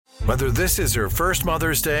Whether this is her first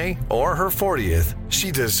Mother's Day or her 40th, she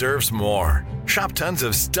deserves more. Shop tons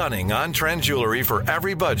of stunning on-trend jewelry for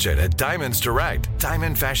every budget at Diamonds Direct.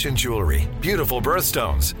 Diamond fashion jewelry, beautiful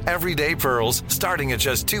birthstones, everyday pearls starting at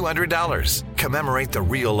just $200. Commemorate the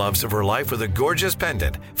real loves of her life with a gorgeous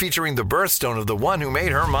pendant featuring the birthstone of the one who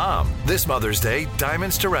made her mom. This Mother's Day,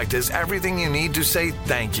 Diamonds Direct is everything you need to say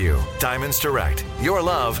thank you. Diamonds Direct. Your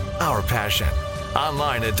love, our passion.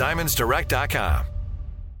 Online at diamondsdirect.com.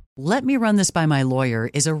 "Let me run this by my lawyer"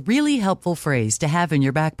 is a really helpful phrase to have in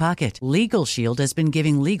your back pocket. Legal Shield has been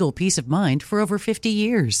giving legal peace of mind for over 50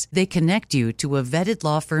 years. They connect you to a vetted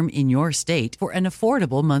law firm in your state for an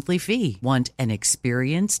affordable monthly fee. Want an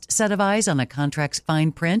experienced set of eyes on a contract's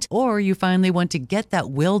fine print? Or you finally want to get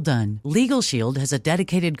that will done? Legal Shield has a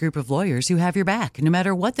dedicated group of lawyers who have your back, no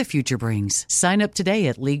matter what the future brings. Sign up today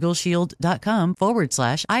at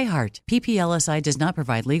LegalShield.com/iHeart. PPLSI does not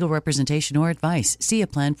provide legal representation or advice. See a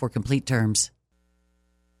plan for complete terms.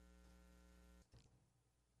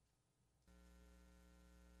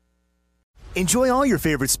 Enjoy all your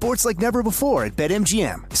favorite sports like never before at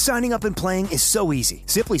BetMGM. Signing up and playing is so easy.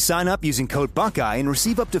 Simply sign up using code Buckeye and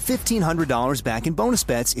receive up to $1,500 back in bonus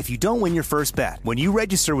bets if you don't win your first bet. When you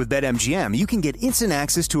register with BetMGM, you can get instant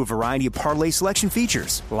access to a variety of parlay selection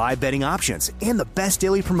features, live betting options, and the best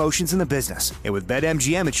daily promotions in the business. And with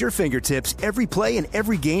BetMGM at your fingertips, every play and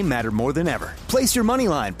every game matter more than ever. Place your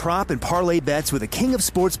moneyline, prop, and parlay bets with the king of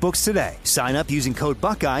sportsbooks today. Sign up using code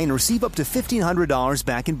Buckeye and receive up to $1,500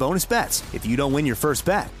 back in bonus bets if you don't win your first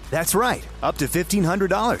bet. That's right, up to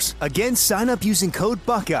 $1,500. Again, sign up using code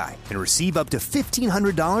Buckeye and receive up to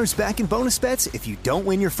 $1,500 back in bonus bets if you don't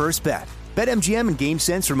win your first bet. BetMGM and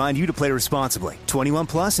GameSense remind you to play responsibly. 21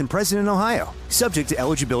 plus and present in Ohio. Subject to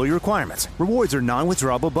eligibility requirements. Rewards are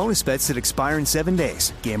non-withdrawable bonus bets that expire in 7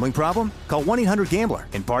 days. Gambling problem? Call 1-800-GAMBLER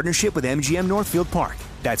in partnership with MGM Northfield Park.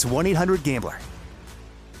 That's 1-800-GAMBLER.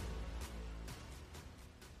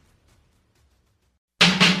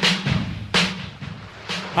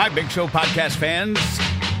 Hi, Big Show podcast fans.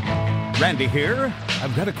 Randy here.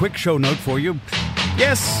 I've got a quick show note for you.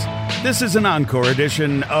 Yes, this is an encore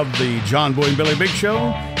edition of the John Boy and Billy Big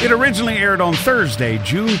Show. It originally aired on Thursday,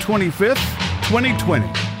 June 25th, 2020.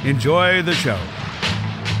 Enjoy the show.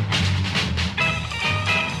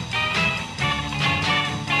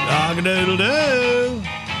 Cock-a-doodle-doo.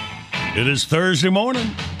 It is Thursday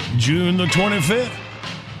morning, June the 25th.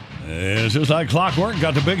 It's just like clockwork.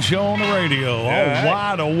 Got the Big Show on the radio. All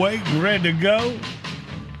wide awake and ready to go.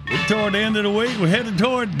 We're toward the end of the week. We're headed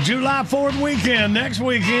toward July 4th weekend. Next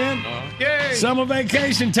weekend. Yay! Summer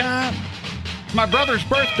vacation time. My brother's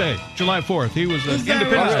birthday, July 4th. He was an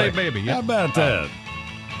Independence Day baby. How about that?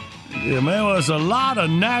 Yeah, man, well, it's a lot of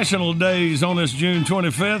national days on this June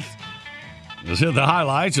 25th. Let's hit the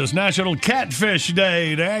highlights. It's National Catfish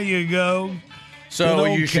Day. There you go. So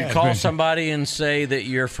you should call somebody and say that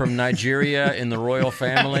you're from Nigeria in the royal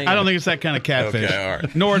family? I don't think it's that kind of catfish. Okay, all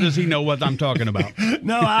right. Nor does he know what I'm talking about.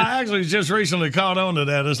 No, I actually just recently caught on to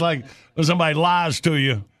that. It's like when somebody lies to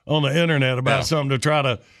you on the internet about something to try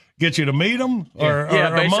to get you to meet them or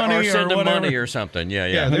money or send them whatever. money or something.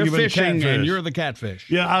 Yeah, they're fishing and you're the catfish.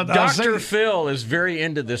 Yeah, Dr. Phil is very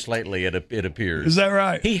into this lately, it appears. Is that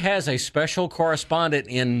right? He has a special correspondent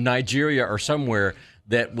in Nigeria or somewhere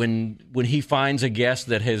that when he finds a guest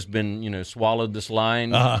that has been, swallowed this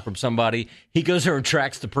line from somebody, he goes there and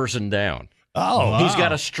tracks the person down. Oh, He's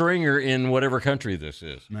got a stringer in whatever country this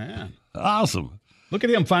is. Man. Awesome. Look at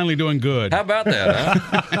him finally doing good. How about that,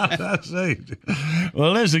 huh? That's it.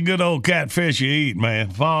 Well, this is a good old catfish you eat, man.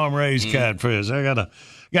 Farm-raised catfish. I got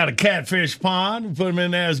a catfish pond. Put them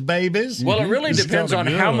in there as babies. Well, it really depends on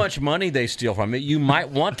how much money they steal from it. You might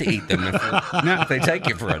want to eat them if they take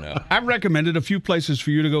you for enough. I've recommended a few places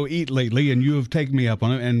for you to go eat lately, and you have taken me up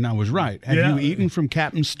on it, and I was right. Have you eaten from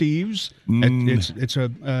Captain Steve's? It's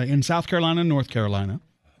in South Carolina, North Carolina.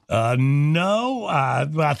 No,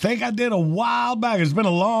 I think I did a while back. It's been a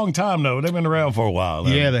long time, though. They've been around for a while.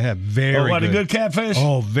 Yeah, they have very good. A good catfish?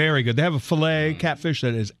 Oh, very good. They have a filet catfish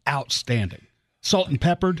that is outstanding. Salt and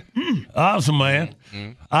peppered. Awesome, man.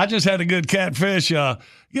 I just had a good catfish.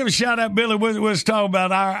 Give a shout out, Billy. We're talking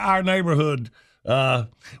about our neighborhood.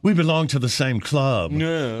 We belong to the same club.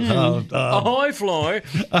 Ahoy, Floy.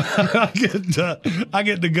 I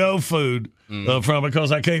get to go food from it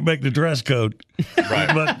because I can't make the dress code.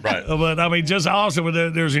 Right, But I mean, just awesome.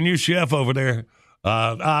 There's a new chef over there.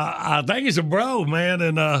 I think he's a bro, man,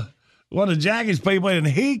 and one of Jackie's people, and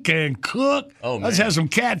he can cook. Oh, man. Let's have some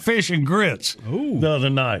catfish and grits the other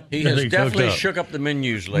night. He has definitely shook up the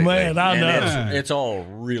menus lately. Man, I know. And it's all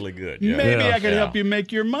really good. Yeah. Maybe I could help you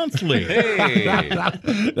make your monthly. Hey.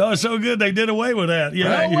 No, it's so good they did away with that.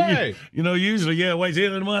 Yeah, No way. Usually, wait till the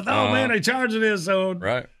end of the month. Oh, man, they charged this, so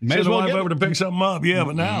Right. May as well over to pick something up. Yeah,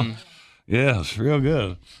 but now, yeah, it's real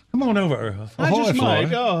good. Come on over. I just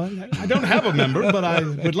might. I don't have a member, but I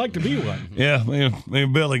would like to be one. Yeah, me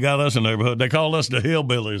and Billy got us in the neighborhood. They call us the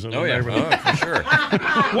hillbillies. In the neighborhood. For sure.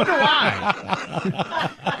 Wonder why.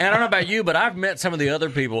 And I don't know about you, but I've met some of the other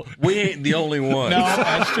people. We ain't the only ones. No,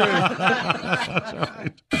 that's true.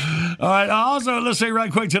 All right. Also, let's say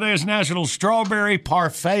right quick, today is National Strawberry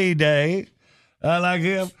Parfait Day. I like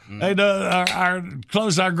him. Hey,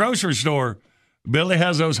 close our grocery store. Billy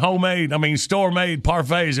has those store-made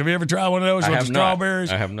parfaits. Have you ever tried one of those with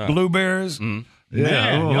strawberries? I have not. Blueberries? Yeah,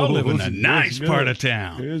 man, y'all live in a nice part of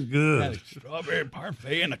town. It's good. Strawberry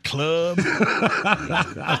parfait in a club. They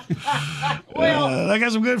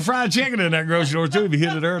got some good fried chicken in that grocery store, too, if you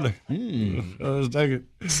hit it early. Let's take it.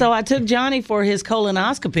 So I took Johnny for his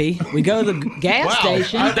colonoscopy. We go to the gas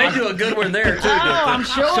station. They do a good one there, too. I'm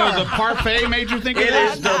sure. So the parfait made you think of It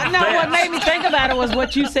that? is the No, what best. made me think about it was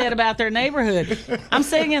what you said about their neighborhood. I'm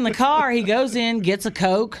sitting in the car. He goes in, gets a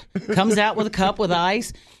Coke, comes out with a cup with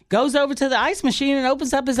ice, goes over to the ice machine and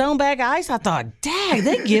opens up his own bag of ice. I thought, dang,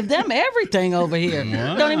 they give them everything over here.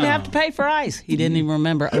 Don't even have to pay for ice. He didn't even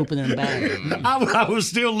remember opening the bag. I was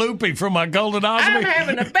still loopy from my colonoscopy. I'm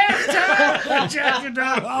having the best time. Jackie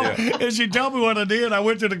drive home, and she told me what I did. I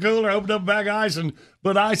went to the cooler, opened up a bag of ice, and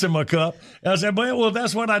put ice in my cup. And I said, well,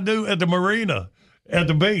 that's what I do at the marina at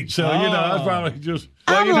the beach. So, that's probably just...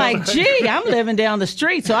 I'm like, gee, I'm living down the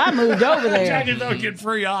street, so I moved over there. Jackie don't get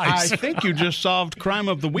free I ice. think you just solved crime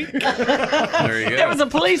of the week. There you There go. was a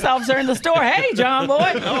police officer in the store. Hey, John boy.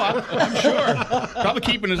 I'm sure. Probably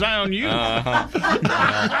keeping his eye on you.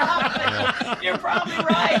 You're probably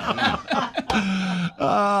right.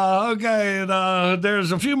 Okay, and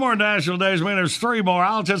there's a few more national days. Man, there's 3 more.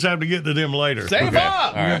 I'll just have to get to them later. Save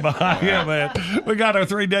up. Yeah, man. We got our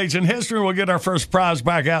 3 dates in history. We'll get our first prize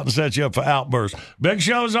back out and set you up for Outburst. Big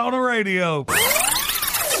Show's on the radio.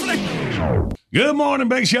 Good morning,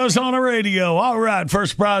 Big Show's on the radio. All right,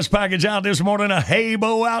 first prize package out this morning, a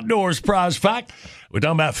Haybo Outdoors prize pack. We're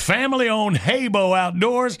talking about family-owned Haybo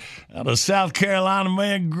Outdoors out of South Carolina,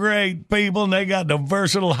 man. Great people, and they got the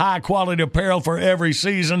versatile, high-quality apparel for every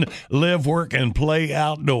season. Live, work, and play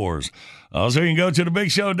outdoors. Also, you can go to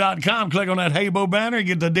thebigshow.com, click on that Haybo banner,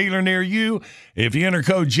 get the dealer near you. If you enter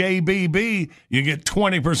code JBB, you get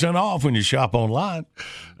 20% off when you shop online.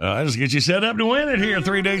 Let's get you set up to win it here.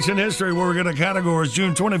 3 dates in history where we're going to categories.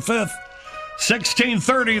 June 25th,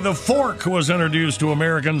 1630, the fork was introduced to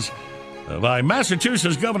Americans by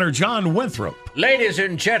Massachusetts Governor John Winthrop. Ladies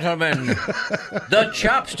and gentlemen, the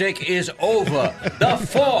chopstick is over. The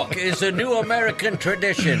fork is a new American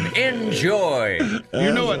tradition. Enjoy.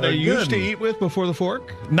 You know what they used to eat with before the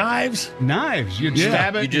fork? Knives? Knives. You'd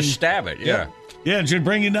stab it. You just stab it, yeah. Yeah, and you'd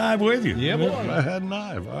bring your knife with you. Yeah, boy. I had a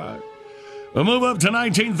knife. All right. We'll move up to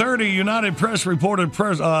 1930. United Press reported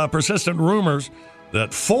persistent rumors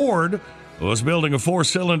that Ford was building a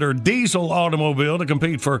 4-cylinder diesel automobile to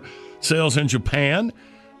compete for sales in Japan.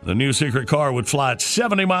 The new secret car would fly at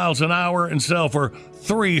 70 miles an hour and sell for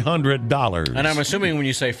 $300. And I'm assuming when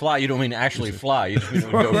you say fly, you don't mean actually fly. You just mean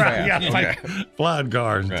it would go fast. Yeah, like flying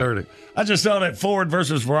cars in 30. I just saw that Ford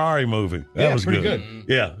versus Ferrari movie. That was pretty good.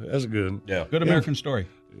 Yeah, that's good. Yeah. Good American story.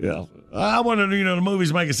 Yeah. I wanted, the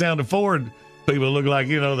movies make it sound the Ford people look like,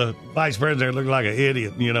 the vice president look like an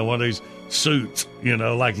idiot, one of these suits,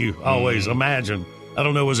 like you always imagine. I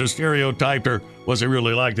don't know, was it stereotyped or was it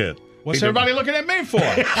really like that? What's everybody looking at me for?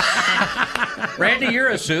 Randy, you're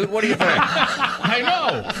a suit. What do you think? I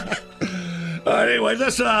know. All right, anyway,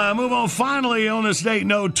 let's move on. Finally, on this date,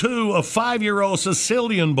 no 2, a 5-year-old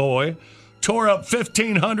Sicilian boy tore up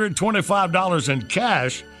 $1,525 in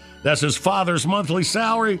cash. That's his father's monthly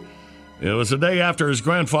salary. It was the day after his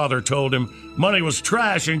grandfather told him money was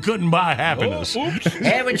trash and couldn't buy happiness.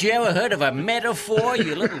 Haven't you ever heard of a metaphor,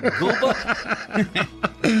 you little goober?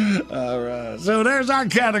 All right. So there's our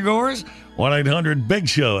categories.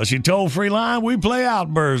 1-800-BIG-SHOW. That's your toll-free line. We play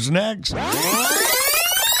Outbursts next.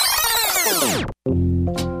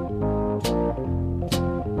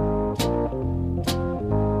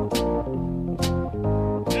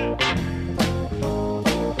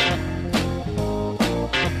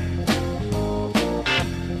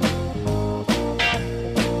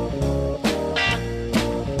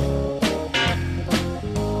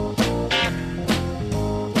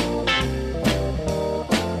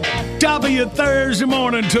 Top of your Thursday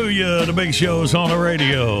morning to you. The big show's on the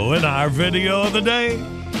radio. And our video of the day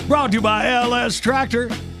brought to you by LS Tractor.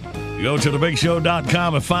 Go to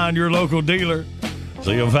thebigshow.com and find your local dealer.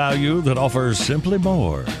 See a value that offers simply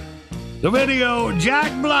more. The video,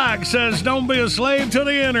 Jack Black says, don't be a slave to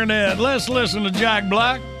the internet. Let's listen to Jack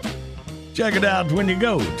Black. Check it out when you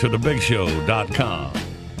go to thebigshow.com.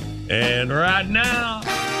 And right now,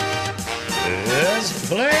 let's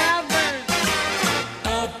play Outburst.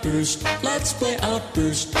 Outburst, let's play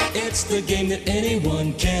Outburst. It's the game that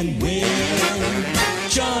anyone can win.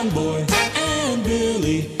 John Boy and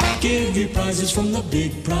Billy give you prizes from the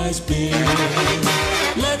big prize bin.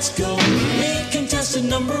 Let's go meet contestant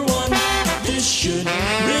number 1. This should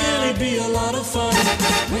really be a lot of fun.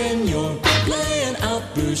 When you're playing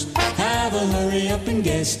Outburst, have a hurry up and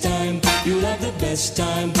guess time. You'll have the best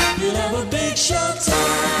time. You'll have a big show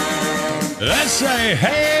time. Let's say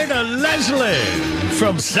hey to Leslie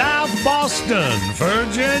from South Boston,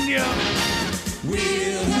 Virginia.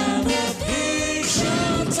 We'll have a big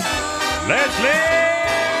show time. Leslie!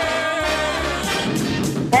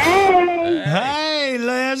 Hey! Hey,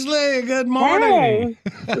 Leslie, good morning.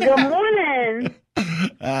 Hey, good morning.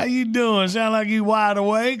 How you doing? Sound like you wide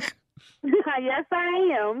awake? Yes,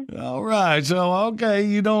 I am. All right, so, okay,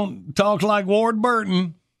 you don't talk like Ward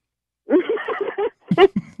Burton.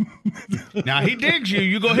 Now, he digs you.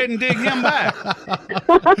 You go ahead and dig him back.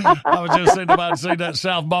 I was just thinking about seeing that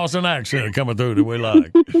South Boston accent coming through that we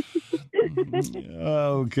like.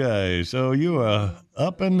 Okay, so you are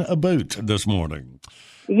up and about this morning.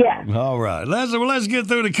 Yes, All right, let's get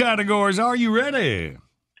through the categories. Are you ready?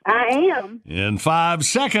 I am. In 5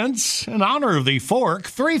 seconds, in honor of the fork,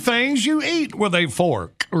 3 things you eat with a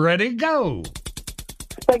fork. Ready, go.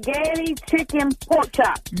 Spaghetti, chicken, pork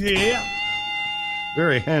chop. Yeah.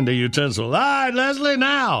 Very handy utensil. All right, Leslie,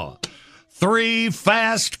 now. 3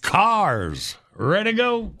 fast cars. Ready,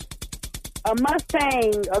 go. A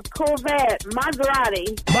Mustang, a Corvette,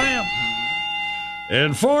 Maserati. Bam.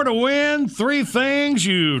 And 4 to win, 3 things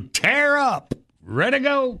you tear up. Ready,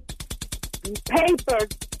 go. Paper,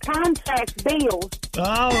 contracts, bills.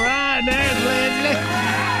 All right, there's Leslie.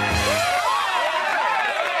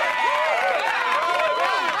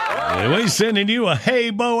 And we're sending you a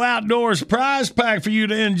Hey-Bo Outdoors prize pack for you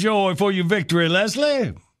to enjoy for your victory,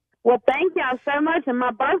 Leslie. Well, thank y'all so much, and my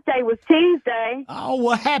birthday was Tuesday. Oh,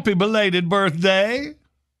 well, happy belated birthday.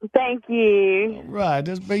 Thank you. All right,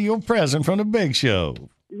 this will be your present from the Big Show.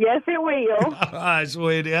 Yes, it will. All right,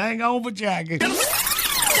 sweetie, hang on for Jackie.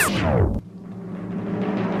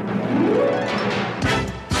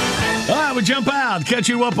 All right, we jump out, catch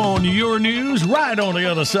you up on your news. Right on the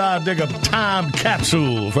other side, dig a time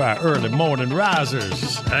capsule for our early morning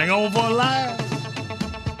risers. Hang on for a laugh.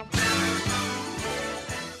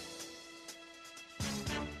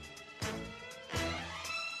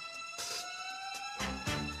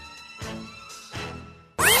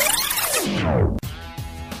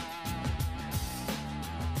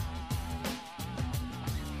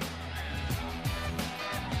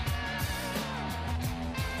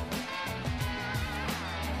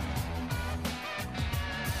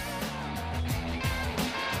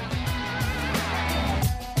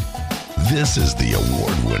 This is the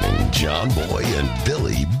award-winning John Boy and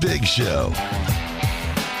Billy Big Show.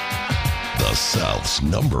 The South's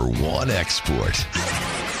 #1 export.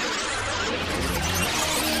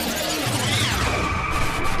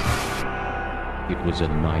 It was a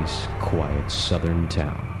nice, quiet southern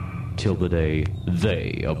town till the day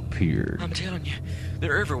they appeared. I'm telling you,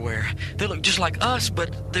 they're everywhere. They look just like us,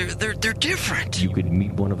 but they're different. You could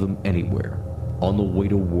meet one of them anywhere. On the way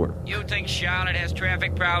to work. You think Charlotte has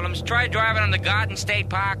traffic problems? Try driving on the Garden State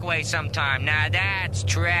Parkway sometime. Now that's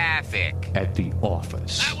traffic. At the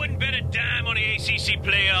office. I wouldn't bet a dime on the ACC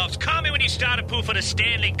playoffs. Call me when you start a pool for the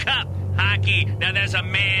Stanley Cup. Hockey, now there's a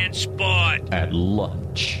man's sport. At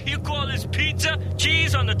lunch. You call this pizza?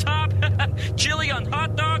 Cheese on the top? Chili on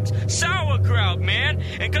hot dogs? Sauerkraut, man.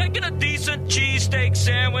 And can I get a decent cheesesteak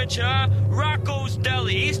sandwich, huh? Rocco's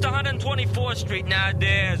Deli, East 124th Street. Now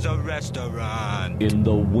there's a restaurant. In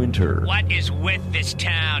the winter. What is with this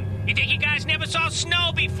town? You think you guys never saw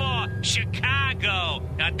snow before? Chicago.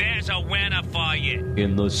 Now there's a winner for you.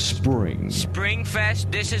 In the spring.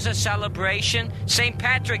 Springfest, this is a celebration. St.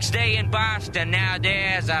 Patrick's Day in Boston, now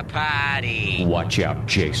there's a party. Watch out,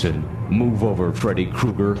 Jason. Move over, Freddy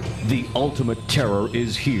Krueger. The ultimate terror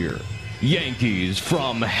is here. Yankees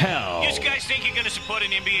from hell. You guys think you're going to support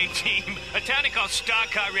an NBA team? A town they call Star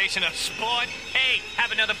Car Racing a sport? Hey,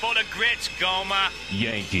 have another bowl of grits, Goma.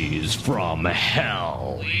 Yankees from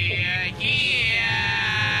hell. We're here.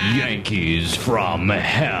 Yankees from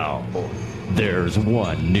hell. there's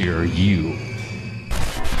one near you.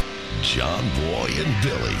 John Boy and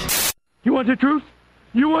Billy. You want the truth?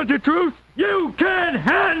 You want the truth? You can't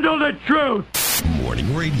handle the truth!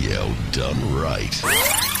 Morning radio done right.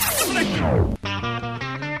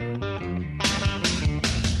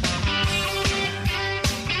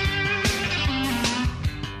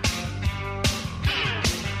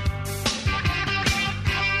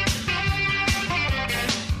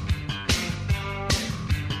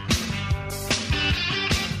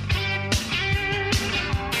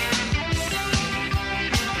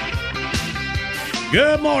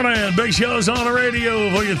 Good morning. Big Show's on the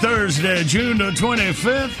radio for you Thursday, June the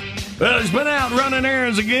 25th. Well, he's been out running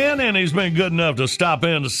errands again, and he's been good enough to stop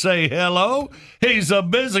in to say hello. He's the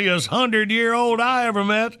busiest 100-year-old I ever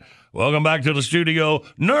met. Welcome back to the studio,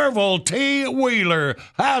 Nerval T. Wheeler.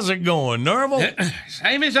 How's it going, Nerval?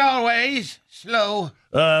 Same as always. Slow.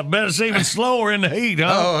 Bet it's even slower in the heat,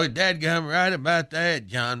 huh? Oh, dadgum right about that,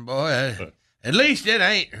 John boy. At least it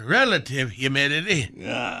ain't relative humidity.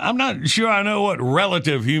 I'm not sure I know what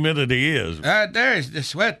relative humidity is. There's the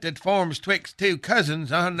sweat that forms twixt two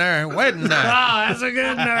cousins on their wedding night. Oh, that's a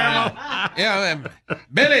good nerve. Yeah,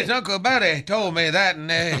 Billy's Uncle Buddy told me that,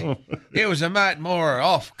 and it was a mite more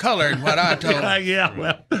off-color than what I told him. Yeah,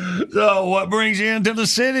 well, so what brings you into the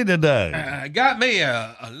city today? Got me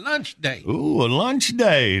a lunch date. Ooh, a lunch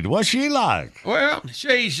date. What's she like? Well,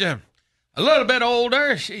 she's a little bit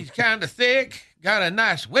older. She's kind of thick. Got a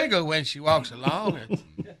nice wiggle when she walks along. And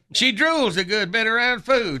she drools a good bit around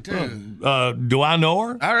food, too. Do I know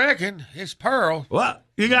her? I reckon. It's Pearl. What?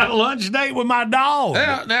 You got a lunch date with my dog?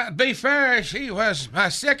 Well, now, to be fair, she was my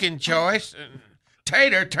second choice.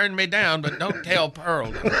 Tater turned me down, but don't tell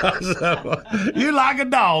Pearl. You like a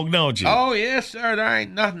dog, don't you? Oh, yes, sir. There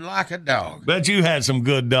ain't nothing like a dog. Bet you had some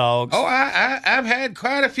good dogs. Oh, I've had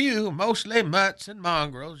quite a few, mostly mutts and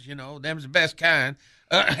mongrels. You know, them's the best kind.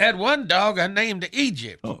 Had one dog I named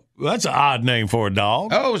Egypt. Oh, that's an odd name for a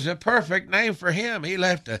dog. Oh, it was a perfect name for him. He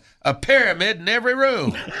left a pyramid in every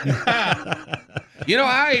room. You know,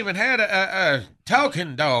 I even had a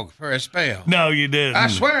talking dog for a spell. No, you didn't. I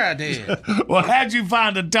swear I did. Well, how'd you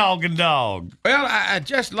find a talking dog? Well, I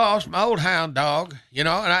just lost my old hound dog, you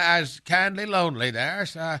know, and I was kindly lonely there,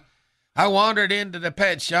 so I wandered into the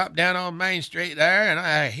pet shop down on Main Street there, and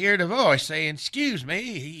I heard a voice saying, "Excuse me,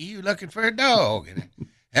 you looking for a dog?" And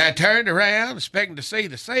I turned around, expecting to see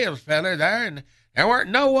the sales feller there, and there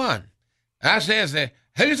weren't no one. I says,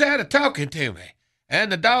 "Who's that a-talking to me?"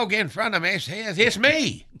 And the dog in front of me says, "It's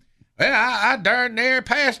me." Well, I darn near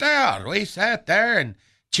passed out. We sat there and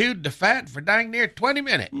chewed the fat for dang near 20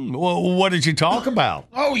 minutes. Well, what did you talk about?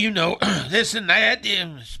 Oh, you know, this and that,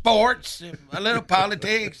 sports, a little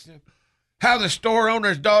politics, how the store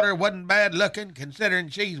owner's daughter wasn't bad looking considering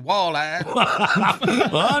she's wall-eyed.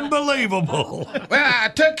 Unbelievable. Well, I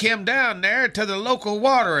took him down there to the local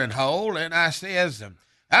watering hole, and I says,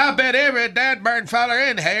 "I bet every dadburn feller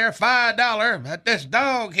in here $5 that this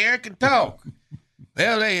dog here can talk."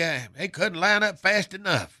 Well, they couldn't line up fast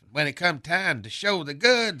enough. When it come time to show the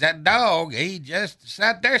goods, that dog, he just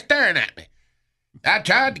sat there staring at me. I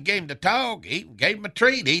tried to get him to talk. He gave him a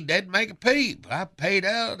treat. He didn't make a peep. I paid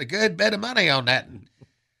out a good bit of money on that.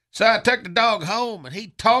 So I took the dog home, and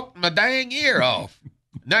he talked my dang ear off.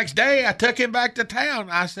 Next day, I took him back to town.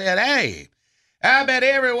 I said, "Hey, I bet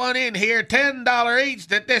everyone in here $10 each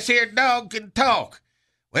that this here dog can talk."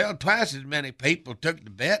 Well, twice as many people took the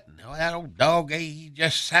bet, and that old dog, he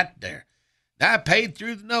just sat there. I paid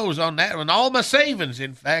through the nose on that one, all my savings,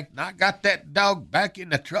 in fact, and I got that dog back in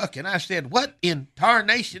the truck, and I said, "What in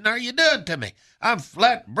tarnation are you doing to me? I'm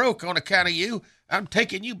flat broke on account of you. I'm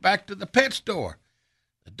taking you back to the pet store."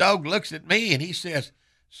 The dog looks at me, and he says,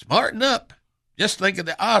 "Smarten up. Just think of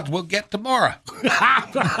the odds we'll get tomorrow."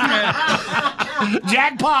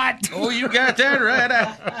 Jackpot. Oh, you got that right.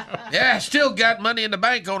 I still got money in the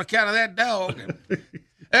bank on account of that dog.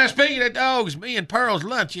 Speaking of dogs, me and Pearl's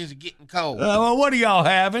lunch is getting cold. Well, what are y'all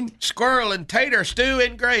having? Squirrel and tater stew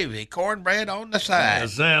and gravy, cornbread on the side. That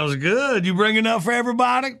sounds good. You bring enough for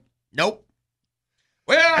everybody? Nope.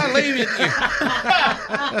 Well, I'll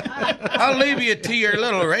leave you to your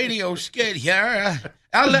little radio skit here.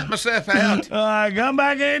 I'll let myself out. Come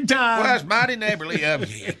back in time. Well, that's mighty neighborly of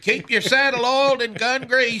you. Keep your saddle oiled and gun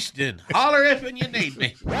greased, and holler if you need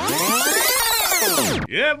me.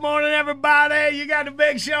 Good morning, everybody. You got the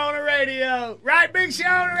Big Show on the radio. Right, Big Show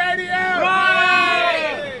on the radio?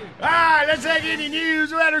 Right! All right, let's take any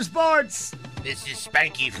news, weather, sports. This is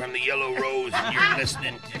Spanky from the Yellow Rose, and you're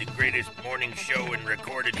listening to the greatest morning show in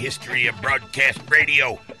recorded history of broadcast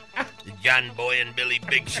radio, the John Boy and Billy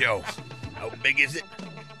Big Show. How big is it?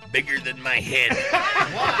 bigger than my head.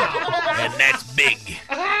 Wow. And that's big.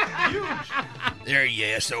 There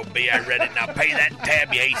you SOB. I read it. Now pay that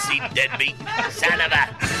tab, you AC deadbeat. Son of a...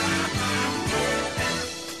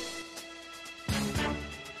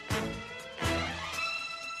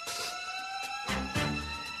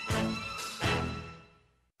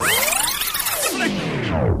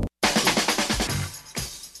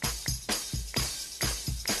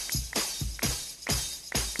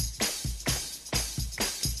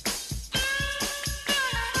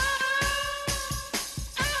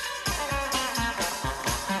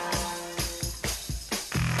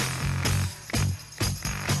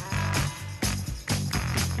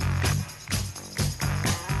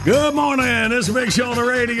 Good morning. This is Big Show on the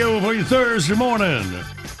radio for you Thursday morning.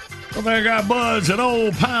 Well, they got buds at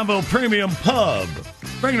Old Pineville Premium Pub.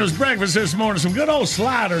 Bringing us breakfast this morning. Some good old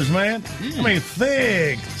sliders, man. I mean,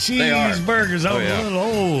 thick cheeseburgers over a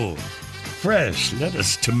little fresh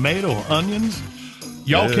lettuce, tomato, onions.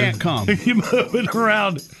 Y'all can't come. You moving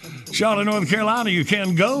around Charlotte, North Carolina, you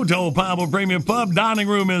can go to Old Pineville Premium Pub. Dining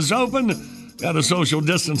room is open. Got a social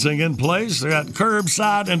distancing in place. They got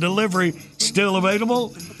curbside and delivery still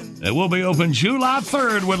available. It will be open July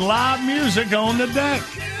 3rd with live music on the deck.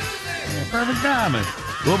 Perfect timing.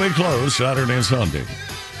 We'll be closed Saturday and Sunday.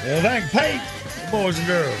 And thank Pate, boys and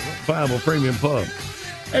girls, Pineville Premium Pub.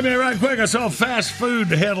 Hey, man, right quick, I saw a fast food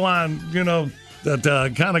headline,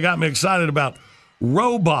 that kind of got me excited about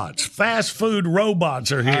robots. Fast food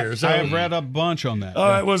robots are here. I've read a bunch on that. All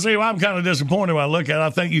right, well, see, I'm kind of disappointed when I look at it.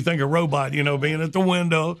 I think you think a robot, being at the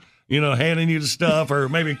window, handing you the stuff or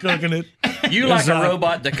maybe cooking it. You like a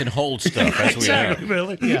robot that can hold stuff, as exactly, we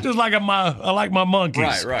have. Billy. Yeah. Just like I like my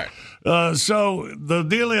monkeys. Right. So the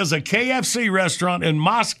deal is a KFC restaurant in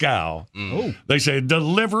Moscow. They say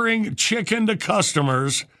delivering chicken to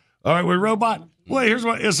customers. All right, with robot. Well, here's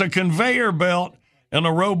what it's a conveyor belt and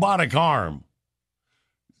a robotic arm.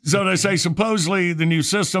 So they say supposedly the new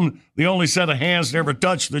system, the only set of hands to ever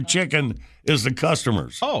touch the chicken is the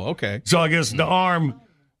customers. Oh, okay. So I guess the arm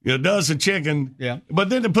does the chicken. Yeah. But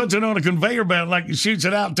then it puts it on a conveyor belt, like it shoots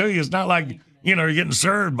it out to you. It's not like, you're getting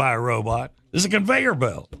served by a robot. It's a conveyor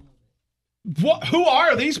belt. What? Who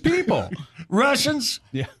are these people? Russians?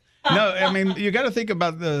 Yeah. No, I mean, you got to think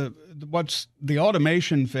about what's the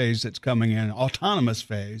automation phase that's coming in, autonomous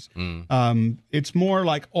phase. It's more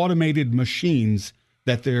like automated machines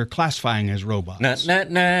that they're classifying as robots. Hey,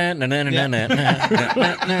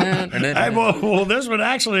 well, this one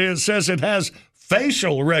actually, it says it has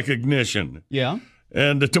facial recognition. Yeah.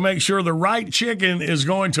 And to make sure the right chicken is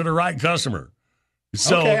going to the right customer.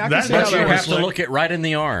 So you have to look it right in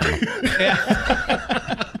the arm.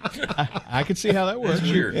 I can see how that works.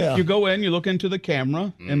 You go in, you look into the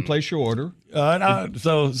camera, and place your order.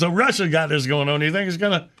 So Russia got this going on. Do you think it's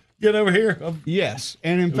going to get over here? Yes.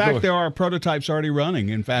 And in fact, there are prototypes already running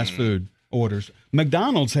in fast food orders.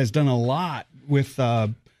 McDonald's has done a lot with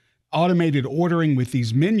automated ordering with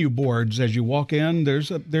these menu boards. As you walk in,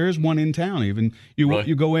 there is one in town even.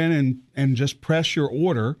 You go in and just press your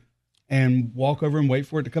order and walk over and wait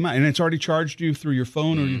for it to come out. And it's already charged you through your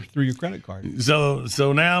phone or through your credit card. So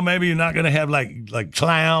now maybe you're not going to have like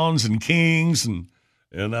clowns and kings and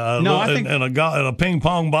a ping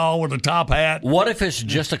pong ball with a top hat. What if it's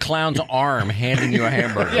just a clown's arm handing you a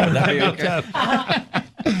hamburger? Would that be okay?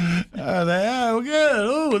 Good.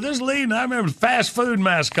 Ooh, this leading. I remember fast food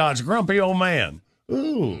mascots, Grumpy Old Man.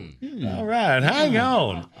 Ooh. All right, hang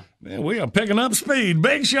on. Man, we are picking up speed.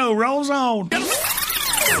 Big Show rolls on.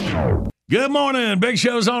 Good morning. Big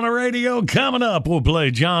Show's on the radio. Coming up, we'll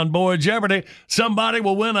play John Boy Jeopardy. Somebody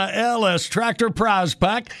will win a LS Tractor prize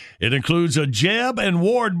pack. It includes a Jeb and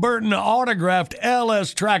Ward Burton autographed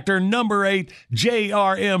LS Tractor number 8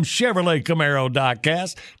 JRM Chevrolet Camaro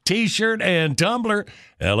diecast, T-shirt, and tumbler.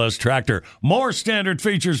 LS Tractor, more standard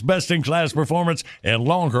features, best-in-class performance, and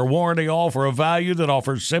longer warranty, all for a value that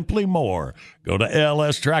offers simply more. Go to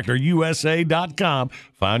lstractorusa.com.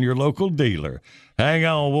 Find your local dealer. Hang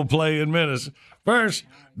on, we'll play in minutes. First,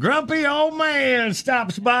 Grumpy Old Man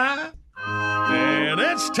stops by, and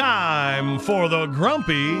it's time for the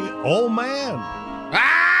Grumpy Old Man.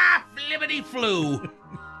 Ah, flippity flu.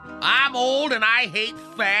 I'm old and I hate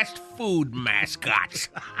fast food mascots.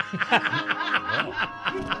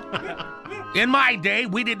 In my day,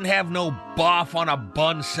 we didn't have no boff on a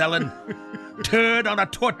bun selling, turd on a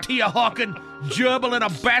tortilla hawking, gerbil in a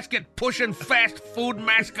basket pushing fast food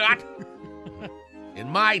mascot. In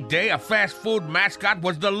my day, a fast food mascot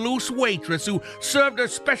was the loose waitress who served a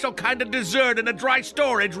special kind of dessert in a dry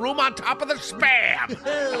storage room on top of the Spam.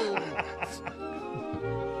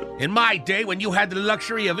 In my day, when you had the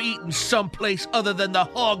luxury of eating someplace other than the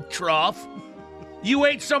hog trough, You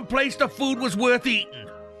ate someplace the food was worth eating.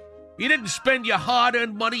 You didn't spend your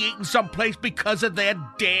hard-earned money eating someplace because of their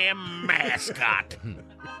damn mascot.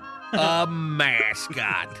 A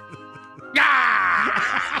mascot.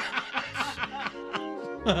 Ah!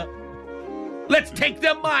 Let's take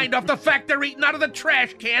their mind off the fact they're eating out of the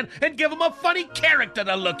trash can and give them a funny character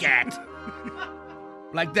to look at.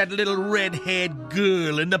 Like that little red-haired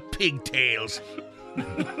girl in the pigtails.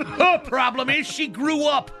 Her problem is she grew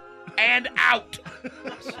up and out.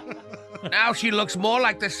 Now she looks more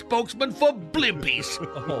like the spokesman for blimpies.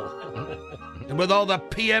 And with all the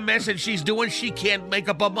PMS she's doing, she can't make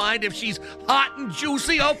up her mind if she's hot and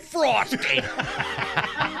juicy or frosty.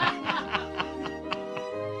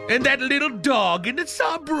 And that little dog in the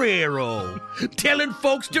sombrero telling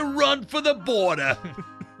folks to run for the border.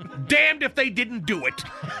 Damned if they didn't do it.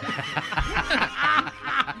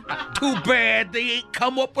 Too bad they ain't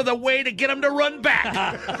come up with a way to get him to run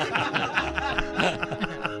back.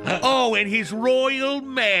 Oh, and his royal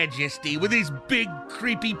majesty with his big,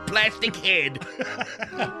 creepy plastic head.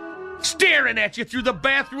 Staring at you through the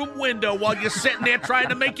bathroom window while you're sitting there trying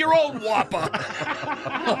to make your own Whopper.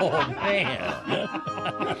 Oh, man.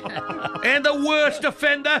 And the worst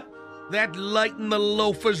offender, that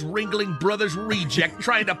light-in-the-loafers Ringling Brothers reject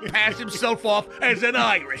trying to pass himself off as an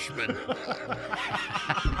Irishman.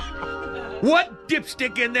 What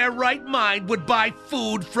dipstick in their right mind would buy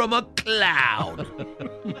food from a clown?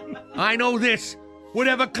 I know this.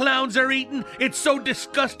 Whatever clowns are eating, it's so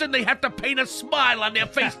disgusting they have to paint a smile on their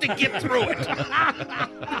face to get through it.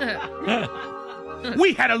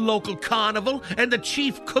 We had a local carnival, and the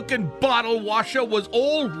chief cook and bottle washer was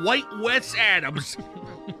old white Wes Adams.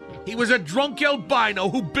 He was a drunk albino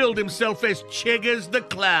who billed himself as Chiggers the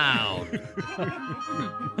Clown.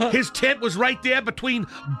 His tent was right there between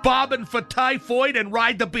Bobbin' for Typhoid and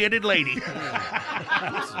Ride the Bearded Lady.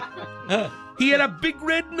 He had a big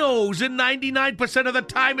red nose, and 99% of the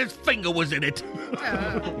time his finger was in it.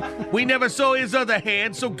 We never saw his other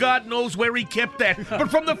hand, so God knows where he kept that.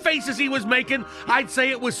 But from the faces he was making, I'd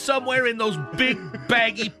say it was somewhere in those big,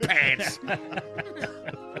 baggy pants.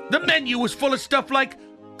 The menu was full of stuff like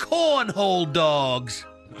cornhole dogs,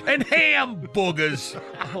 and ham boogers,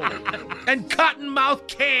 and cottonmouth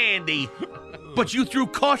candy. But you threw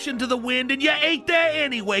caution to the wind and you ate there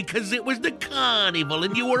anyway because it was the carnival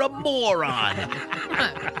and you were a moron.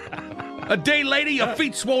 A day later, your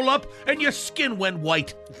feet swole up and your skin went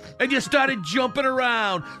white. And you started jumping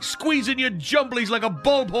around, squeezing your jumblies like a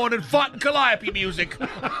bulb horn and farting calliope music.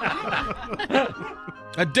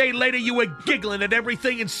 A day later, you were giggling at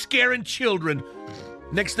everything and scaring children.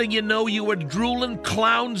 Next thing you know, you were drooling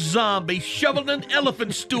clown zombie, shoveling an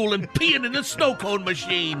elephant stool, and peeing in a snow cone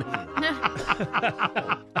machine.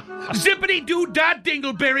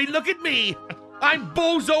 Zippity-doo-dah-dingleberry, look at me. I'm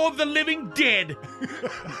Bozo of the Living Dead.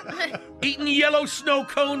 Eating yellow snow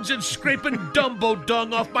cones and scraping Dumbo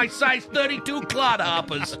dung off my size 32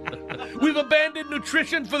 clodhoppers. We've abandoned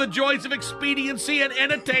nutrition for the joys of expediency and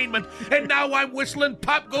entertainment, and now I'm whistling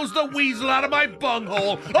Pop Goes the Weasel out of my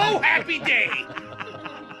bunghole. Oh, happy day!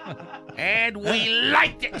 And we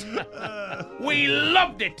liked it. We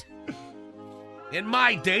loved it. In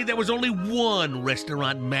my day, there was only one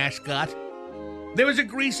restaurant mascot. There was a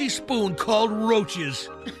greasy spoon called Roaches.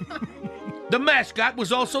 The mascot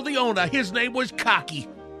was also the owner. His name was Cocky.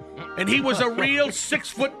 And he was a real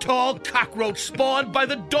 6-foot-tall cockroach spawned by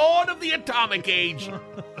the dawn of the atomic age.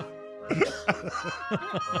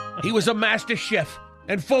 He was a master chef.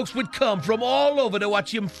 And folks would come from all over to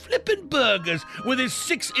watch him flipping burgers with his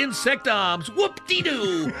 6 insect arms.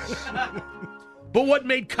 Whoop-de-doo! But what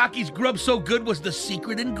made Cocky's grub so good was the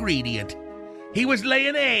secret ingredient. He was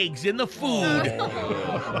laying eggs in the food.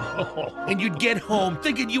 And you'd get home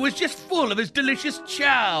thinking you was just full of his delicious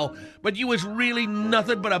chow, but you was really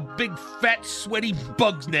nothing but a big, fat, sweaty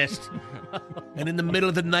bug's nest. And in the middle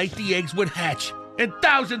of the night, the eggs would hatch. And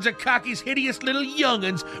thousands of Cocky's hideous little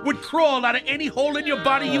young'uns would crawl out of any hole in your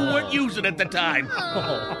body you weren't using at the time.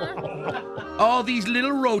 All these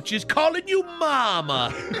little roaches calling you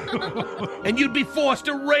mama. And you'd be forced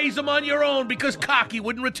to raise them on your own because Cocky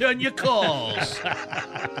wouldn't return your calls.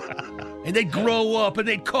 And they'd grow up and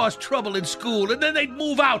they'd cause trouble in school, and then they'd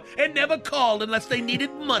move out and never call unless they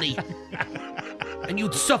needed money. And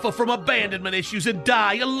you'd suffer from abandonment issues and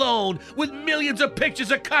die alone with millions of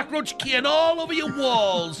pictures of cockroach kin all over your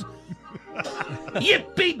walls.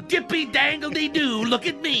 Yippee-dippy-dangledy-doo, look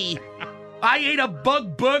at me. I ate a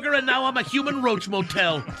bug burger and now I'm a human roach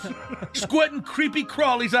motel. Squirting creepy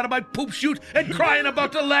crawlies out of my poop chute and crying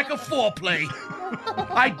about the lack of foreplay.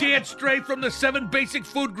 I danced straight from the 7 basic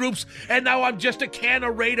food groups, and now I'm just a can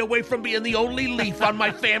of raid away from being the only leaf on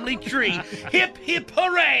my family tree. Hip, hip,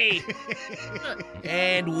 hooray!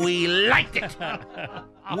 And we liked it.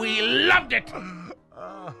 We loved it.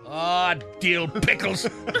 Oh, dill pickles.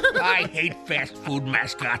 I hate fast food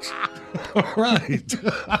mascots. Right.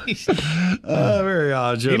 Very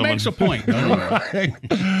odd, gentlemen. He makes a point. Right.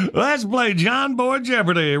 Let's play John Boy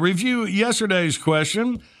Jeopardy. Review yesterday's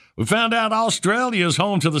question. We found out Australia is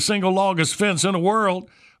home to the single longest fence in the world,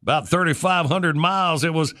 about 3,500 miles.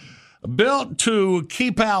 It was built to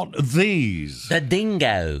keep out these. The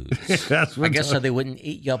dingoes. I guess so they wouldn't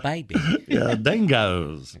eat your baby. Yeah,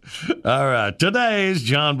 dingoes. All right. Today's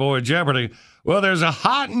John Boy Jeopardy. Well, there's a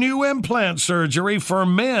hot new implant surgery for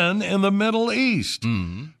men in the Middle East.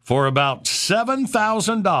 For about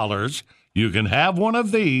 $7,000, you can have one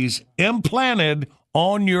of these implanted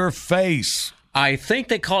on your face. I think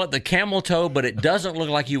they call it the camel toe, but it doesn't look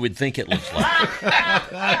like you would think it looks like.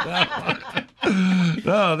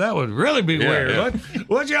 Oh, that would really be weird. Yeah.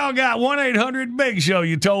 What y'all got? 1-800-BIG-SHOW,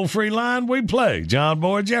 you toll-free line. We play John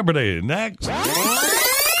Boy Jeopardy. Next.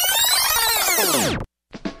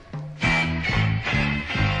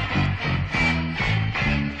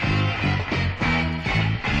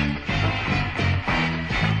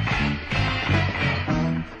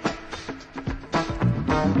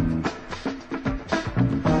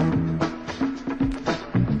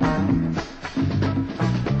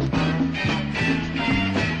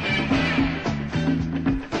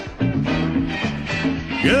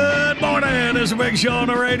 Good morning. It's a Big Show on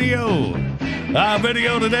the radio. Our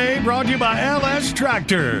video today brought to you by LS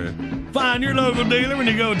Tractor. Find your local dealer when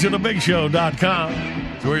you go to thebigshow.com.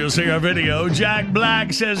 That's where you'll see our video. Jack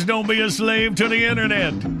Black says, don't be a slave to the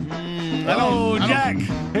internet. Jack.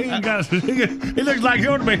 He looks like he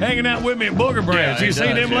ought to be hanging out with me at Booger Branch. You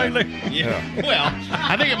seen him lately? Yeah. Well,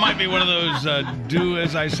 I think it might be one of those do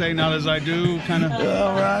as I say, not as I do kind of.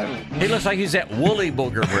 All right. He looks like he's at Woolly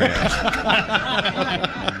Booger Branch.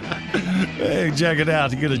 Hey, check it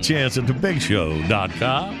out to get a chance at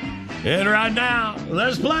thebigshow.com. And right now,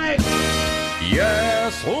 let's play.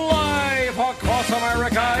 Yes, live across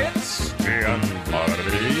America, it's John Boy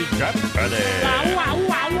Jeopardy.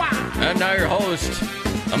 And now your host,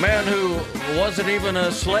 a man who wasn't even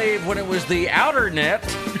a slave when it was the outer net.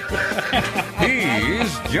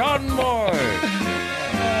 He's John Boy.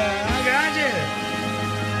 I got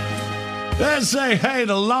you. Let's say hey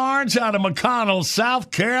to Lawrence out of McConnell, South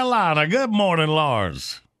Carolina. Good morning,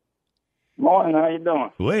 Lawrence. Morning, how you doing?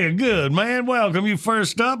 Well, good, man. Welcome. You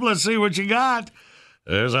first up. Let's see what you got.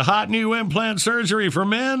 There's a hot new implant surgery for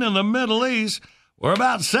men in the Middle East. For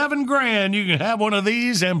about $7,000, you can have one of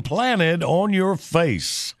these implanted on your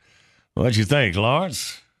face. What you think,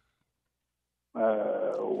 Lawrence?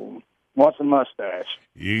 What's a mustache?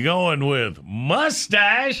 You going with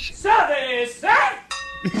mustache? Service!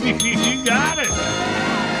 You got it.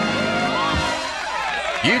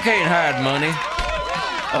 You can't hide money.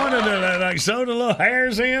 Oh, no, like sew the little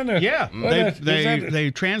hairs in? Or, yeah,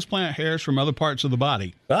 they transplant hairs from other parts of the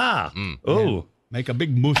body. Ah, oh. Make a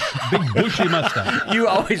big bushy mustache. You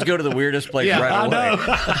always go to the weirdest place right away.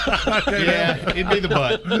 I know. Yeah, it'd be the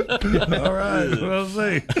butt. All right, we'll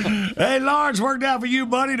see. Hey, Lawrence, worked out for you,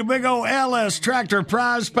 buddy. The big old LS Tractor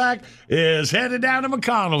prize pack is headed down to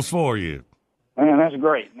McConnell's for you. Man, that's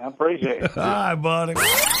great. I appreciate it. All right, buddy.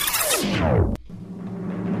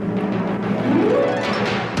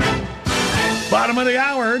 Bottom of the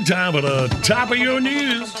hour, time for the top of your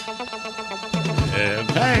news. And,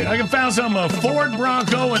 hey, I found some Ford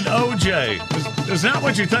Bronco and OJ. It's not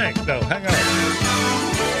what you think, though. Hang on.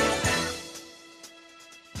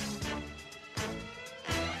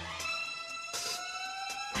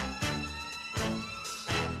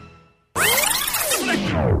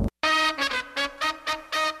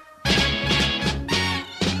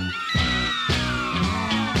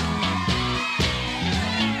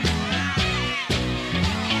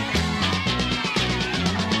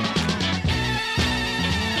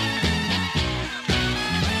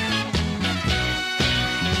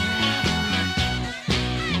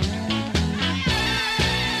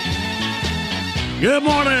 Good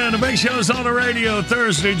morning. The Big Show's on the radio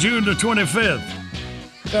Thursday, June the 25th.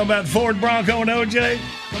 Talking about Ford Bronco and OJ?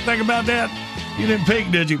 What think about that? You didn't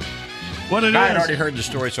peek, did you? What it I is? had already heard the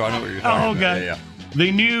story, so I know what you're talking Oh, okay. about. Yeah.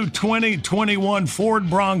 The new 2021 Ford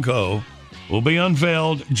Bronco will be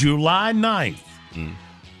unveiled July 9th.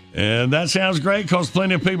 And that sounds great because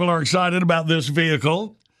plenty of people are excited about this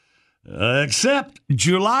vehicle. Except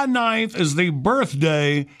July 9th is the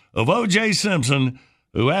birthday of O.J. Simpson,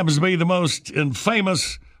 who happens to be the most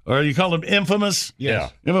famous or you call him infamous? Yeah.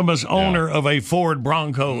 Infamous owner of a Ford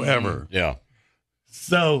Bronco ever. Yeah.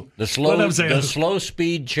 So the slow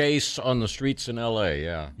speed chase on the streets in L.A.,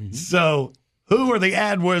 yeah. So who are the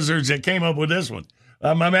ad wizards that came up with this one?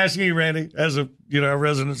 I'm asking you, Randy, as a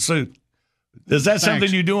resident suit. Is that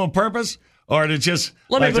something you do on purpose? Or did it just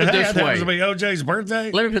Let me put it this way. Happens to be OJ's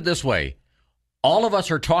birthday? Let me put it this way. All of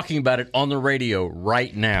us are talking about it on the radio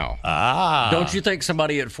right now. Don't you think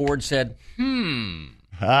somebody at Ford said, those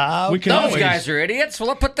guys are idiots. Well,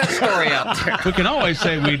 let's put that story out there. We can always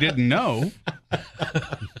say we didn't know.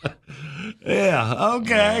 Yeah,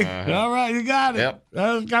 okay. All right, you got it. Yep.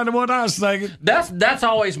 That's kind of what I was thinking. That's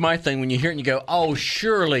always my thing when you hear it and you go, oh,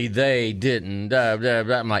 surely they didn't.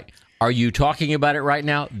 I'm like, are you talking about it right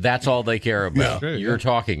now? That's all they care about. Yeah. You're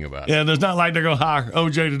talking about it. Yeah, there's not like they're going to hire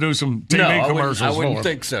OJ to do some TV commercials. I wouldn't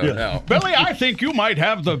think so, no. Billy, I think you might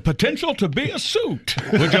have the potential to be a suit.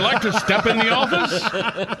 Would you like to step in the office?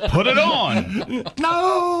 Put it on.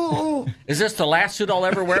 No! Is this the last suit I'll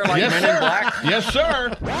ever wear, like Men in Black? Yes,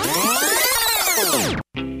 sir.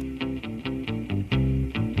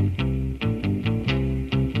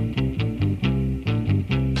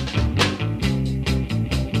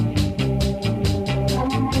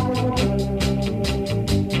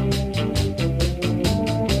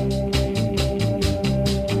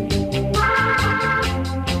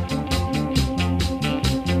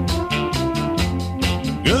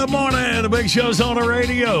 Big Show's on the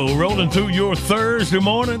radio, rolling through your Thursday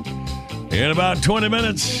morning. In about 20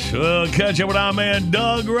 minutes, we'll catch up with our man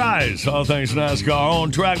Doug Rice. All thanks to NASCAR, on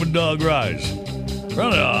track with Doug Rice.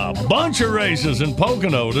 Running a bunch of races in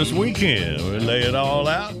Pocono this weekend. We'll lay it all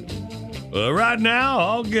out. Right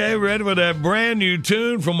now, okay, ready for that brand new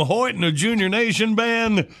tune from Hoyt and the Junior Nation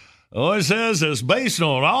Band. Oh, it says it's based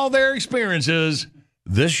on all their experiences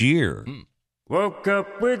this year. Woke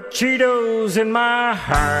up with Cheetos in my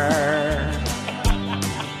heart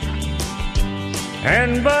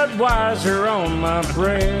and Budweiser on my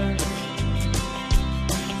breath.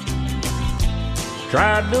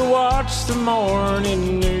 Tried to watch the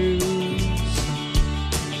morning news.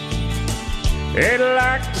 It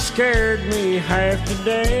like scared me half to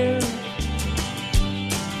death.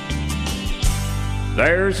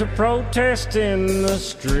 There's a protest in the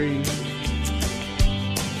street.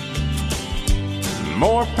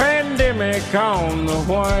 More pandemic on the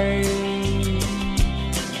way.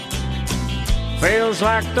 Feels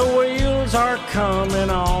like the wheels are coming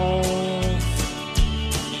off.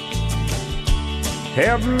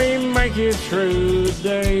 Help me make it through the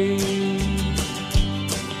day.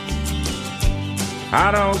 I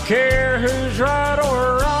don't care who's right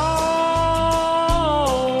or wrong.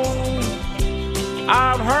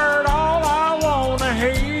 I've heard all I wanna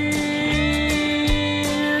hear.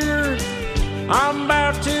 I'm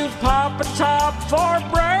about to pop a top for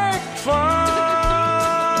breakfast,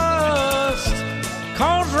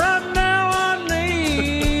 'cause right now I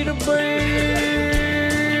need a beer.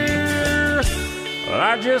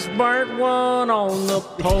 I just burnt one on the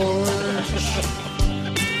porch.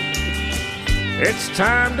 It's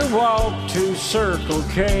time to walk to Circle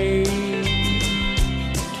K.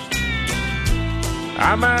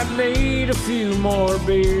 I might need a few more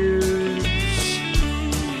beers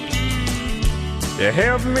to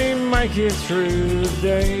help me make it through the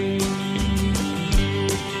day.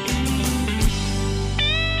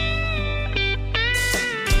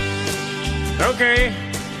 Okay,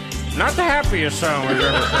 not the happiest song we've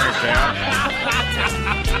ever cranked out.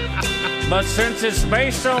 But since it's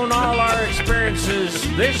based on all our experiences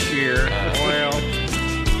this year, well,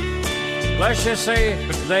 let's just say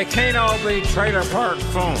they can't all be trailer park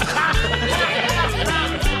fun.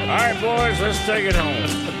 All right, boys, let's take it home.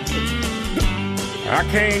 I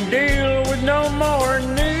can't deal with no more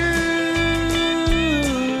news.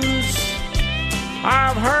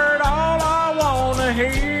 I've heard all I wanna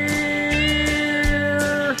hear.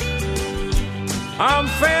 I'm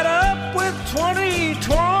fed up with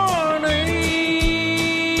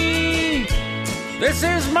 2020. This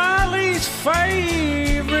is my least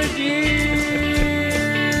favorite year.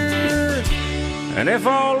 And if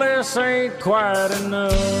all this ain't quite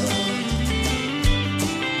enough,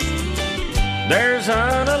 there's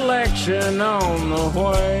an election on the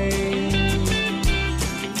way.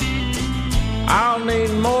 I'll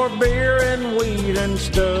need more beer and weed and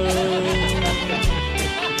stuff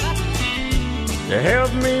to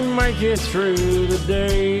help me make it through the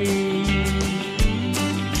day.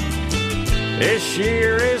 This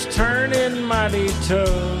year is turning mighty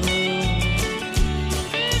tough.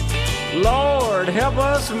 Lord, help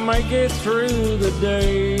us make it through the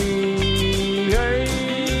day. Hey.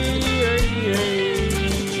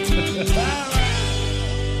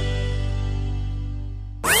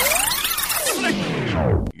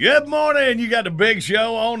 Good morning. You got the big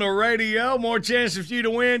show on the radio. More chances for you to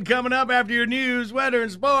win coming up after your news, weather,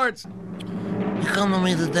 and sports. You come to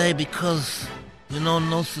me today because, you know,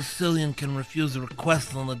 no Sicilian can refuse a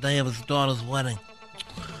request on the day of his daughter's wedding.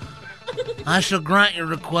 I shall grant your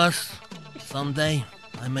request. Someday,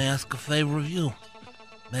 I may ask a favor of you.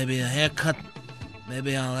 Maybe a haircut.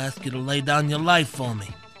 Maybe I'll ask you to lay down your life for me.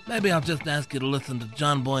 Maybe I'll just ask you to listen to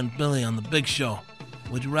John Boy and Billy on the big show.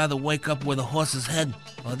 Would you rather wake up with a horse's head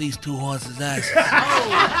or these two horses' asses?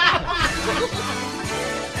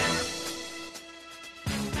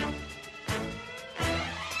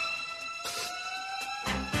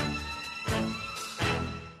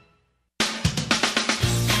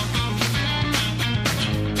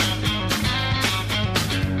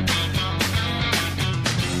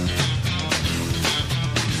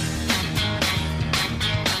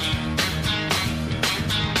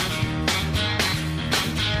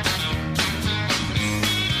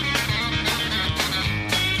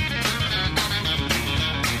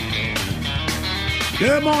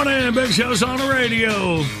 Good morning, Big Show's on the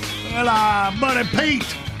radio. Well, Buddy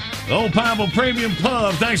Pete, Old Pineville Premium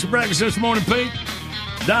Pub. Thanks for breakfast this morning, Pete.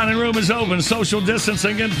 Dining room is open, social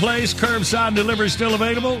distancing in place, curbside delivery still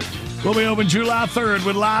available. We'll be open July 3rd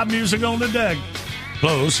with live music on the deck.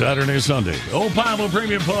 Closed Saturday and Sunday. Old Pineville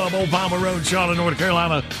Premium Pub, Old Pineville Road, Charlotte, North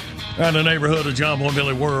Carolina, and the neighborhood of John Boy and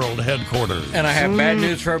Billy World Headquarters. And I have bad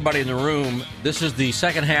news for everybody in the room. This is the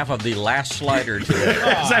second half of the last slider today.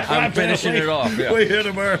 I'm finishing it off. Yeah. We hit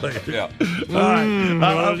them early. Yeah. All right.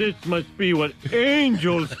 Well, this must be what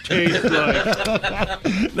angels taste like.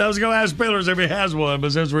 I was going to ask Pillars if he has one,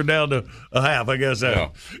 but since we're down to a half, I guess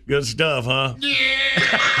that. Good stuff, huh?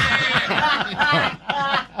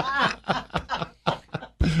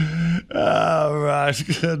 All right,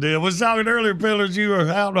 good deal. I was talking earlier, Pillars. You were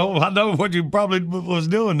out. I know what you probably was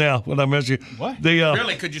doing now when I met you. What?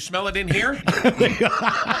 Really? Could you smell it in here?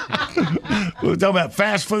 We were talking about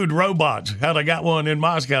fast food robots. How they got one in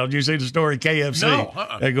Moscow. Did you see the story? KFC.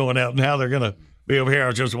 No. They're going out and how they're going to be over here. I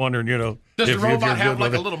was just wondering, you know. Does the robot have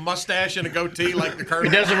like a little mustache and a goatee like the Colonel?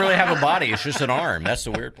 He doesn't really have a body. It's just an arm. That's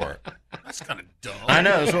the weird part. That's kind of dumb. I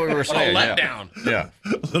know. That's what we were saying. Let down. Yeah.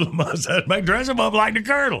 Little mustache. Make dress him up like the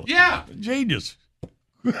Colonel. Yeah. Genius.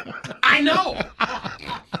 I know.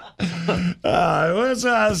 Well,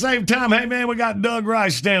 it's same time. Hey, man, we got Doug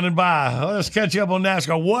Rice standing by. Let's catch you up on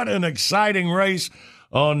NASCAR. What an exciting race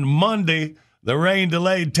on Monday. The rain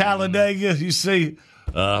delayed Talladega. You see,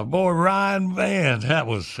 boy, Ryan, man, that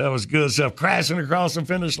was good stuff. Crashing across the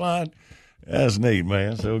finish line. That's neat,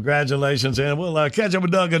 man. So congratulations. And we'll catch up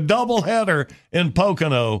with Doug. A doubleheader in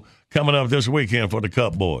Pocono coming up this weekend for the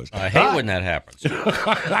Cup boys. I hate when that happens.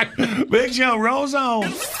 Big Show rolls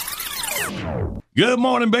on. Good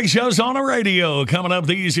morning, Big Show's on the radio. Coming up,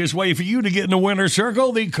 the easiest way for you to get in the winner's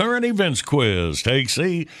circle, the current events quiz. Take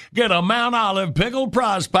C, get a Mount Olive pickle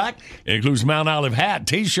prize pack. It includes Mount Olive hat,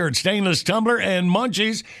 T-shirt, stainless tumbler, and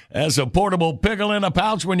munchies as a portable pickle in a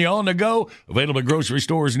pouch when you're on the go. Available at grocery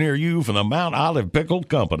stores near you from the Mount Olive Pickle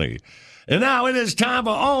Company. And now it is time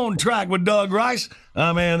for On Track with Doug Rice.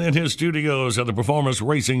 I'm in his studios at the Performance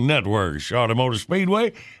Racing Network, Charlotte Motor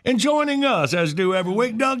Speedway, and joining us, as do every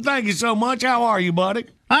week. Doug, thank you so much. How are you, buddy?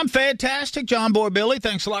 I'm fantastic, John Boy Billy.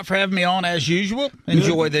 Thanks a lot for having me on, as usual.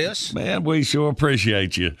 Enjoy this. Man, we sure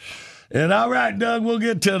appreciate you. And all right, Doug, we'll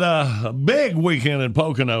get to the big weekend in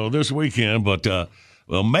Pocono this weekend, but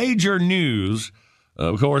major news,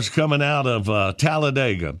 of course, coming out of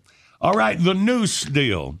Talladega. All right, the noose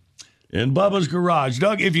deal in Bubba's Garage.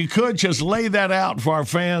 Doug, if you could just lay that out for our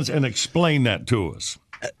fans and explain that to us.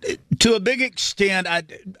 To a big extent,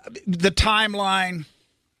 the timeline,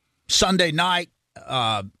 Sunday night,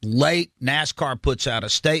 late, NASCAR puts out a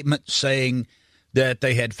statement saying that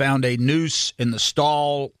they had found a noose in the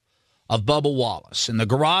stall of Bubba Wallace. And the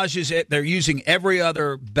garages, they're using every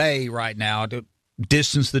other bay right now to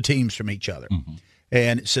distance the teams from each other. Mm-hmm.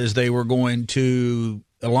 And it says they were going to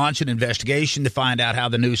launch an investigation to find out how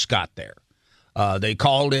the noose got there. They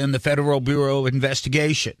called in the Federal Bureau of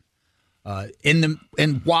Investigation.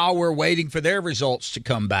 And while we're waiting for their results to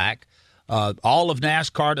come back, all of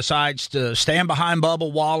NASCAR decides to stand behind Bubba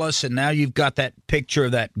Wallace, and now you've got that picture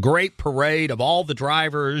of that great parade of all the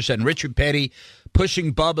drivers and Richard Petty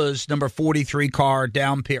pushing Bubba's number 43 car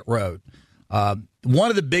down pit road.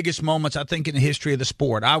 One of the biggest moments, I think, in the history of the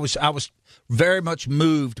sport. I was very much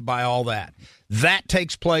moved by all that. That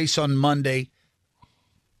takes place on Monday.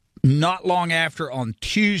 Not long after, on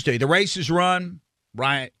Tuesday, the race is run.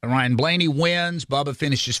 Ryan Blaney wins. Bubba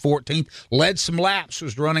finishes 14th. Led some laps.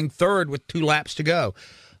 Was running third with 2 laps to go.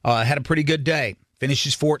 Had a pretty good day.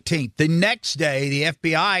 finishes 14th. The next day, the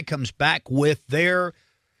FBI comes back with their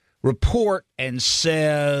report and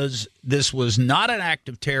says this was not an act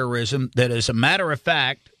of terrorism, that as a matter of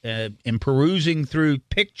fact, in perusing through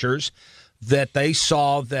pictures, that they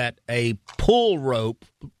saw that a pull rope,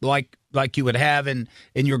 like you would have in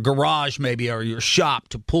your garage maybe or your shop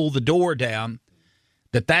to pull the door down,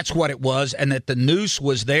 that's what it was, and that the noose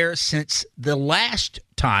was there since the last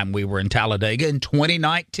time we were in Talladega in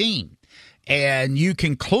 2019. And you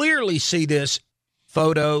can clearly see this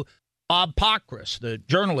photo Bob Pockris, the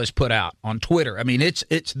journalist, put out on Twitter. I mean, it's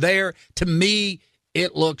there. To me,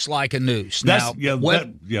 it looks like a noose.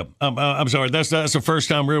 I'm sorry. That's the first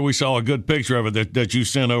time really we saw a good picture of it that you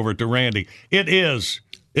sent over to Randy.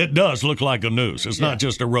 It does look like a noose. It's not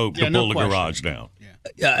just a rope to pull the garage down.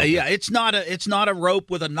 It's not a rope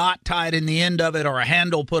with a knot tied in the end of it or a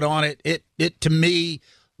handle put on it. It to me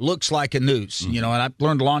looks like a noose. Mm-hmm. And I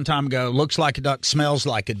learned a long time ago, looks like a duck, smells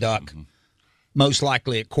like a duck. Mm-hmm. Most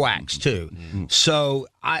likely it quacks too. Mm-hmm. So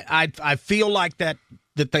I feel like that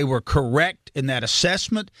they were correct in that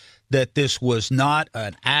assessment, that this was not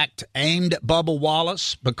an act aimed at Bubba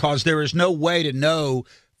Wallace, because there is no way to know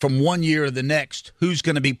from one year to the next who's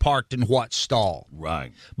going to be parked in what stall.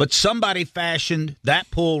 Right. But somebody fashioned that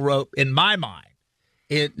pull rope, in my mind,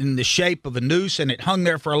 in the shape of a noose, and it hung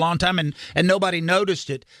there for a long time, and nobody noticed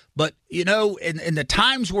it. But, in the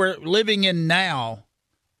times we're living in now,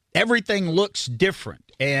 everything looks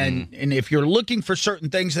different. And if you're looking for certain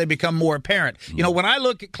things, they become more apparent. When I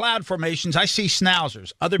look at cloud formations, I see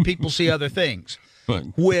schnauzers. Other people see other things. Right.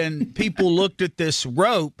 When people looked at this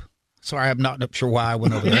rope, sorry, I'm not sure why I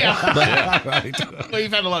went over there. Right. Well,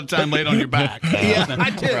 you've had a lot of time laid on your back. Yeah, I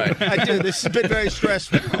do. Right. I do. This has been very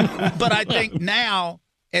stressful. But I think now,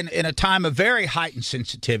 in a time of very heightened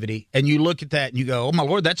sensitivity, and you look at that and you go, oh, my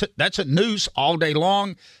Lord, that's a noose all day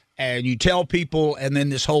long. And you tell people, and then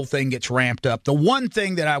this whole thing gets ramped up. The one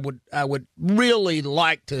thing that I would really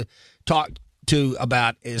like to talk to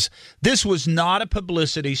about is this was not a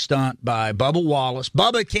publicity stunt by Bubba Wallace.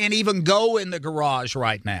 Bubba can't even go in the garage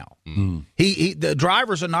right now. Mm. The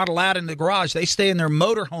drivers are not allowed in the garage. They stay in their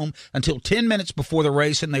motorhome until 10 minutes before the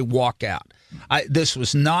race, and they walk out. This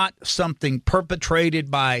was not something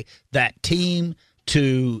perpetrated by that team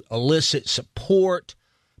to elicit support,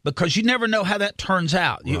 because you never know how that turns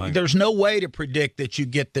out. Right. There's no way to predict that you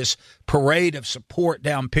get this parade of support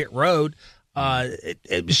down pit road.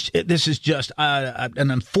 This is just an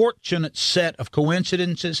unfortunate set of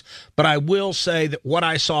coincidences, but I will say that what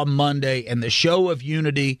I saw Monday and the show of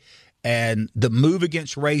unity and the move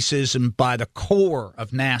against racism by the core of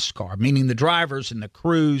NASCAR, meaning the drivers and the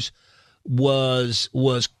crews, was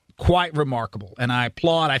quite remarkable, and I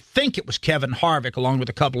applaud. I think it was Kevin Harvick, along with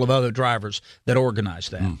a couple of other drivers, that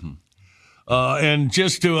organized that. Mm-hmm. And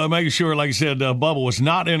just to make sure, like I said, Bubba was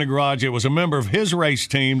not in a garage. It was a member of his race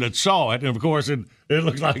team that saw it, and, of course, it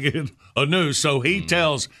looked like a noose. So he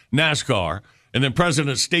tells NASCAR, and then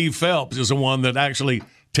President Steve Phelps is the one that actually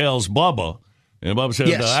tells Bubba. And Bubba said,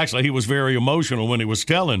 actually, he was very emotional when he was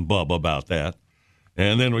telling Bubba about that.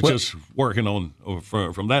 And then we're just working on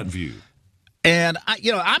from that view. And I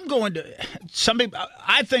think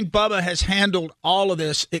Bubba has handled all of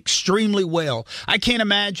this extremely well. I can't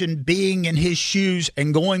imagine being in his shoes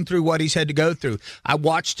and going through what he's had to go through. I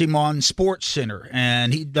watched him on Sports Center,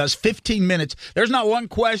 and he does 15 minutes. There's not one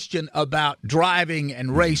question about driving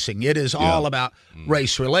and racing. It is all about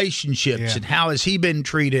race relationships and how has he been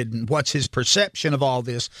treated and what's his perception of all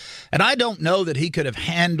this. And I don't know that he could have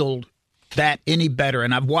handled that any better.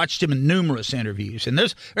 And I've watched him in numerous interviews, and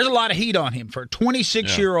there's a lot of heat on him for a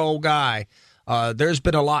 26-year-old guy. There's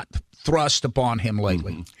been a lot thrust upon him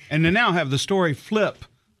lately. Mm-hmm. And to now have the story flip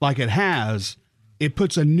like it has, it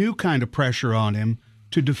puts a new kind of pressure on him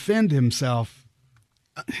to defend himself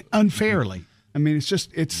unfairly. I mean,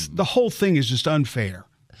 it's the whole thing is just unfair.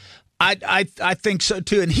 I think so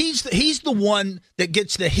too, and he's the one that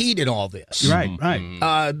gets the heat in all this,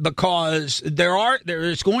 right? Because there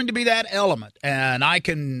is going to be that element, and I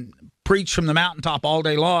can preach from the mountaintop all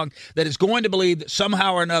day long that is going to believe that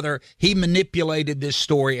somehow or another he manipulated this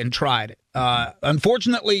story and tried it.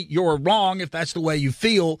 Unfortunately, you're wrong if that's the way you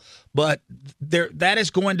feel, but that is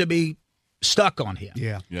going to be stuck on him.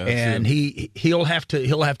 Yeah, and he'll have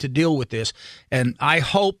to deal with this. And I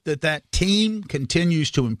hope that team continues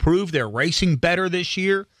to improve their racing better this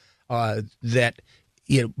year. Bubba's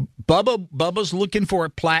looking for a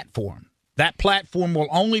platform. That platform will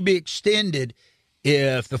only be extended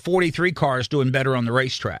if the 43 car is doing better on the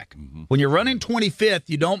racetrack. Mm-hmm. When you're running 25th,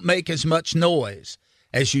 you don't make as much noise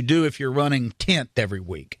as you do if you're running 10th every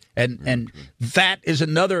week. And that is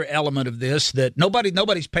another element of this that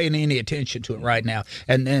nobody's paying any attention to it right now.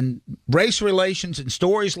 And race relations and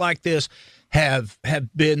stories like this have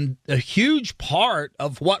been a huge part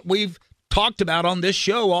of what we've talked about on this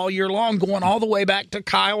show all year long, going all the way back to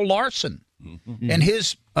Kyle Larson and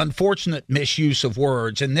his unfortunate misuse of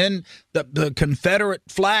words, and then the Confederate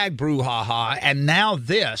flag brouhaha, and now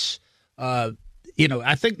this. I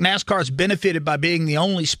think NASCAR's benefited by being the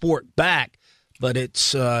only sport back, but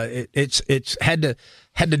it's had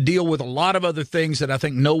to deal with a lot of other things that I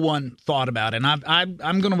think no one thought about, and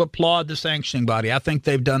I'm going to applaud the sanctioning body. I think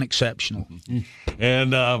they've done exceptional.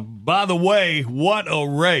 And by the way, what a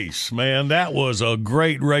race, man! That was a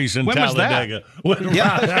great race in Talladega.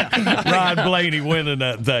 Ryan Blaney winning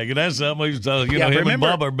that thing, and that's something he's him and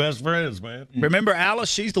Bubba are best friends, man. Remember Alice?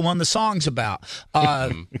 She's the one the song's about.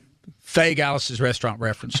 Fake Alice's restaurant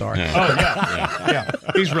reference, sorry. Yeah.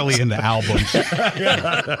 He's really into albums.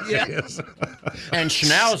 Yes. And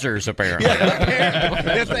schnauzers, apparently.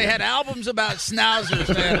 If they had albums about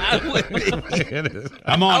schnauzers, man,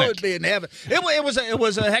 I would be in heaven. It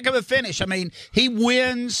was a heck of a finish. I mean, he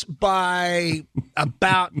wins by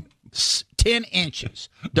about 10 inches,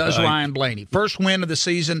 does Ryan Blaney. First win of the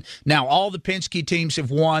season. Now, all the Penske teams have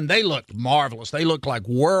won. They looked marvelous. They looked like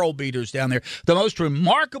world beaters down there. The most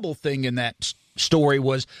remarkable thing in that story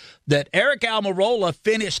was that Eric Almirola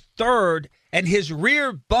finished third, and his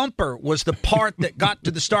rear bumper was the part that got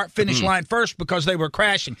to the start-finish line first because they were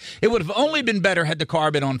crashing. It would have only been better had the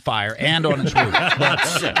car been on fire and on its roof.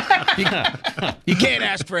 But you can't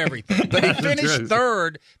ask for everything. But he finished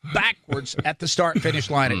third backwards at the start-finish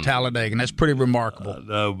line at Talladega, and that's pretty remarkable.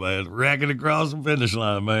 No, man. Racking across the finish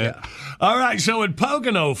line, man. Yeah. All right, so at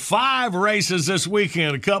Pocono, 5 races this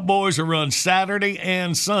weekend. A couple boys will run Saturday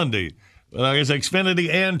and Sunday. Well, I guess Xfinity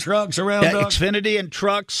and trucks around. Yeah, Xfinity and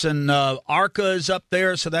trucks, and ARCA is up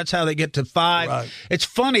there, so that's how they get to 5. Right. It's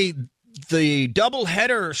funny, the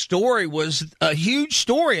doubleheader story was a huge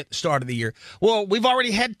story at the start of the year. Well, we've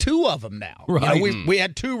already had 2 of them now. Right. We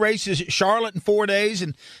had 2 races at Charlotte in 4 days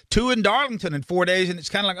and 2 in Darlington in 4 days, and it's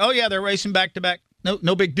kind of like, oh, yeah, they're racing back-to-back.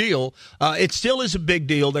 No big deal. It still is a big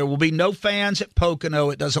deal. There will be no fans at Pocono,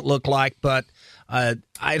 it doesn't look like, but I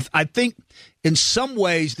think in some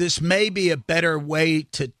ways this may be a better way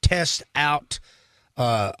to test out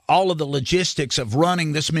all of the logistics of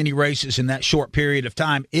running this many races in that short period of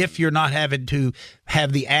time if you're not having to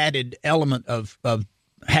have the added element of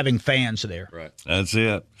having fans there. Right. That's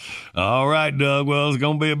it. All right, Doug. Well, it's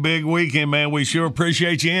going to be a big weekend, man. We sure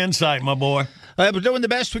appreciate your insight, my boy. We're doing the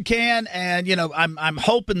best we can, and I'm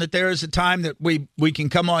hoping that there is a time that we can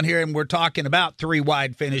come on here and we're talking about 3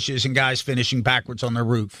 wide finishes and guys finishing backwards on their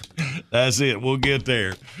roof. That's it. We'll get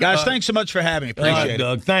there. Guys, thanks so much for having me. Appreciate it.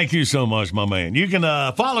 Doug. Thank you so much, my man. You can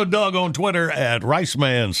follow Doug on Twitter at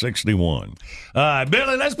Riceman61. All right,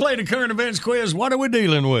 Billy, let's play the current events quiz. What are we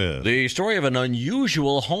dealing with? The story of an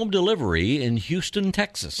unusual home delivery in Houston,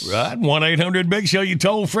 Texas. Right. 1-800-BIG-SHOW, you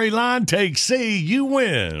toll-free line. Take C, you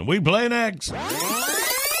win. We play next.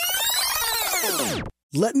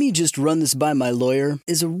 Let me just run this by my lawyer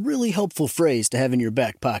is a really helpful phrase to have in your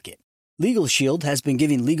back pocket. Legal Shield has been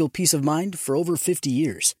giving legal peace of mind for over 50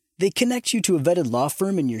 years. They connect you to a vetted law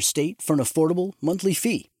firm in your state for an affordable monthly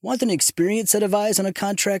fee. Want an experienced set of eyes on a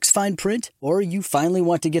contract's fine print? Or you finally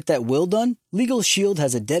want to get that will done? Legal Shield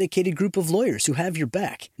has a dedicated group of lawyers who have your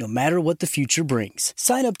back, no matter what the future brings.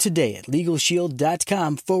 Sign up today at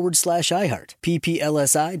LegalShield.com/iHeart.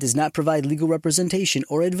 PPLSI does not provide legal representation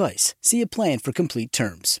or advice. See a plan for complete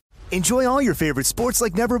terms. Enjoy all your favorite sports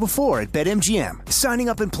like never before at BetMGM. Signing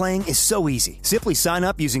up and playing is so easy. Simply sign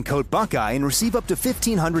up using code Buckeye and receive up to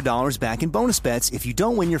 $1,500 back in bonus bets if you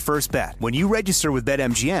don't win your first bet. When you register with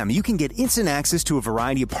BetMGM, you can get instant access to a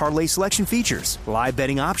variety of parlay selection features, live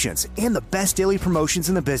betting options, and the best daily promotions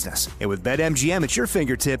in the business. And with BetMGM at your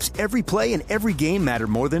fingertips, every play and every game matter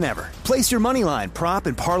more than ever. Place your moneyline, prop,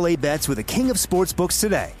 and parlay bets with the king of sportsbooks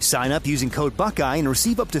today. Sign up using code Buckeye and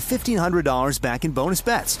receive up to $1,500 back in bonus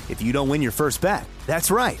bets if you don't win your first bet.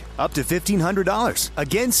 That's right, up to $1,500.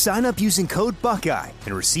 Again, sign up using code Buckeye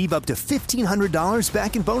and receive up to $1,500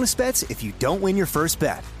 back in bonus bets if you don't win your first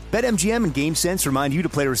bet. BetMGM and GameSense remind you to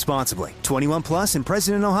play responsibly. 21 plus and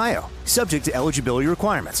present in Ohio. Subject to eligibility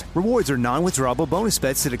requirements. Rewards are non-withdrawable bonus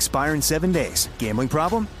bets that expire in 7 days. Gambling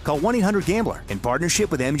problem? Call 1-800-GAMBLER in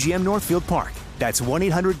partnership with MGM Northfield Park. That's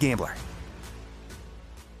 1-800-GAMBLER.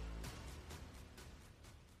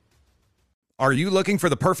 Are you looking for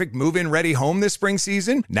the perfect move-in ready home this spring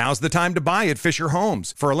season? Now's the time to buy at Fisher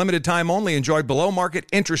Homes. For a limited time only, enjoy below-market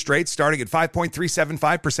interest rates starting at 5.375%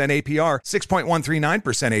 APR,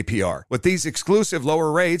 6.139% APR. With these exclusive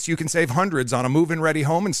lower rates, you can save hundreds on a move-in ready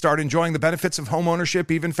home and start enjoying the benefits of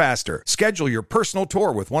homeownership even faster. Schedule your personal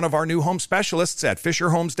tour with one of our new home specialists at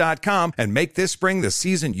FisherHomes.com and make this spring the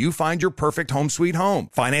season you find your perfect home sweet home.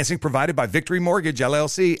 Financing provided by Victory Mortgage,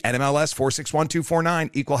 LLC, NMLS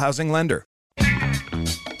 461249, Equal Housing Lender.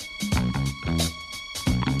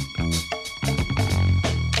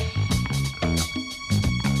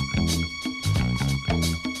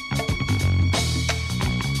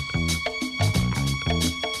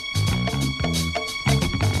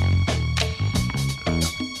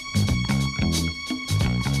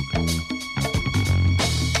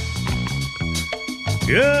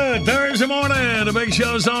 Good Thursday morning. The Big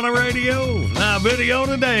Show's on the radio. Now, video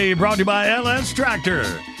today brought to you by LS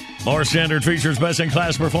Tractor. More standard features,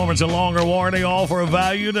 best-in-class performance, and longer warranty, all for a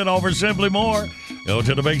value that offers simply more. Go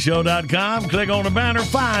to thebigshow.com, click on the banner,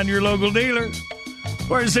 find your local dealer.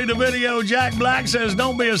 Where you see the video, Jack Black says,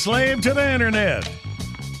 don't be a slave to the internet.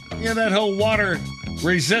 Yeah, that whole water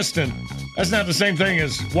resistant, that's not the same thing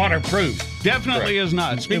as waterproof. Definitely is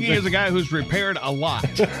not. Speaking as a guy who's repaired a lot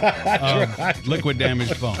of liquid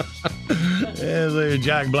damaged phones. And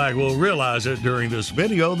Jack Black will realize it during this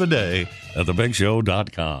video of the day at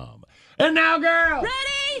thebigshow.com. And now, girl.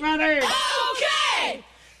 Ready? Ready. Okay.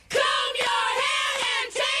 Comb your hair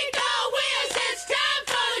and take the whiz. It's time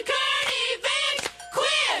for the current events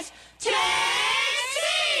quiz.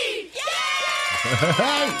 Taxi.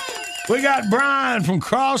 Hey, we got Brian from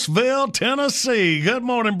Crossville, Tennessee. Good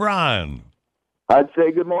morning, Brian. I'd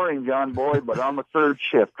say good morning, John Boy, but I'm a third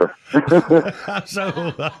shifter.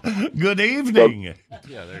 Good evening.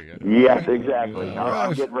 Yeah, there you go. Yes, exactly.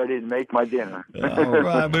 I'm getting ready to make my dinner. All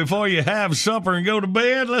right, before you have supper and go to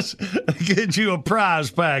bed, let's get you a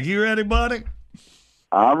prize pack. You ready, buddy?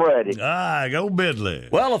 I'm ready. All right, go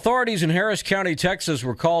Bidley. Well, authorities in Harris County, Texas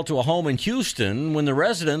were called to a home in Houston when the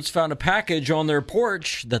residents found a package on their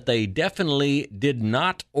porch that they definitely did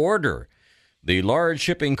not order. The large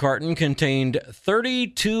shipping carton contained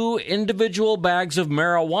 32 individual bags of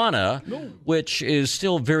marijuana, which is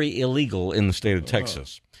still very illegal in the state of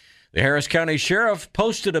Texas. The Harris County Sheriff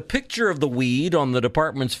posted a picture of the weed on the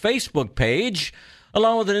department's Facebook page,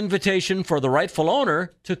 along with an invitation for the rightful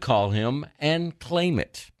owner to call him and claim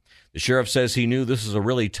it. The sheriff says he knew this is a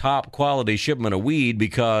really top-quality shipment of weed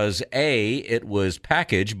because, A, it was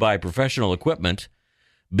packaged by professional equipment,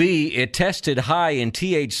 B, it tested high in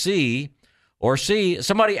THC, or C,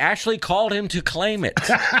 somebody actually called him to claim it.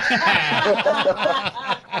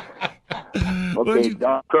 Okay,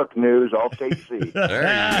 Don Cook news, I'll take C. There you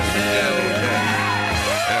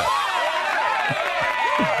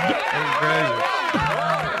go.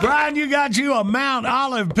 Brian, you got you a Mount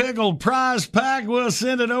Olive pickled prize pack. We'll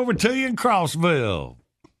send it over to you in Crossville.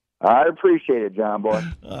 I appreciate it, John Boy.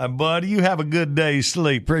 All right, buddy, you have a good day's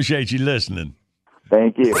sleep. Appreciate you listening.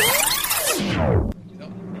 Thank you.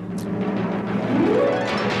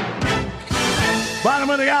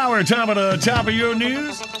 Bottom of the hour, time of the top of your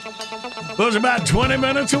news. Was about 20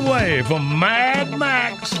 minutes away from Mad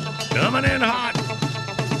Max coming in hot.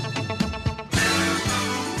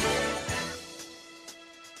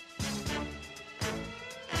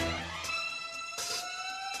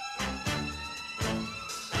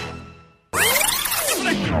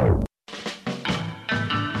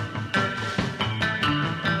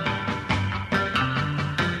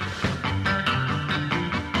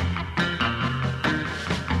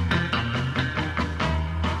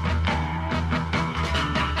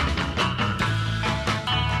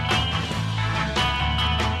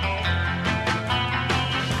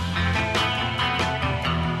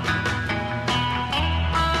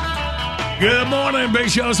 Good morning, Big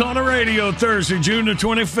Show's on the radio Thursday, June the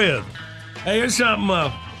 25th. Hey, here's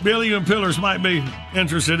something Billy and Pillars might be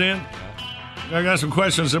interested in. I got some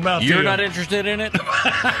questions about You're not interested in it?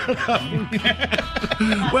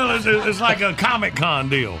 Well, it's like a Comic-Con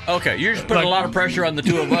deal. Okay, you're just putting a lot of pressure on the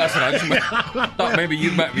two of us, and I just thought maybe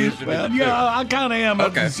you might be interested in it. Yeah, I kind of am.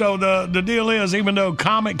 Okay. So the deal is, even though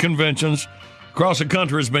comic conventions across the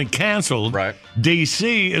country has been canceled, right,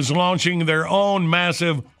 DC is launching their own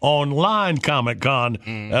massive online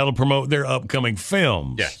Comic-Con that'll promote their upcoming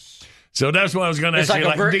films. Yes. So that's what I was going to ask you,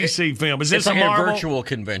 like DC film. Is this like a Marvel? A virtual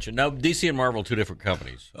convention? No, DC and Marvel, two different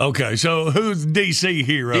companies. Okay, so who's DC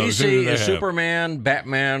heroes? DC is Superman,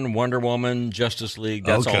 Batman, Wonder Woman, Justice League.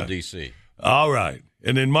 That's all DC. All right.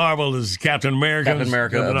 And then Marvel is Captain America. Captain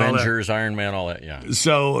America, Avengers, Iron Man, all that, yeah.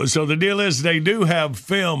 So the deal is they do have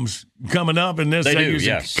films coming up, and they're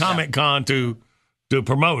using Comic-Con to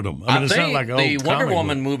promote them. I mean, it's not like the Wonder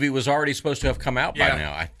Woman movie was already supposed to have come out by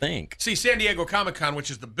now, I think. See, San Diego Comic-Con, which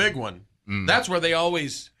is the big one, that's where they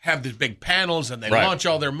always have these big panels, and they launch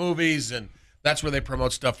all their movies, and that's where they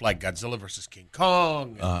promote stuff like Godzilla vs. King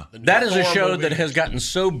Kong. That is a show that has gotten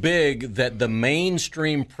so big that the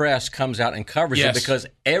mainstream press comes out and covers it because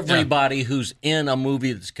everybody who's in a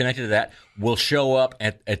movie that's connected to that will show up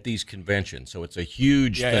at these conventions. So it's a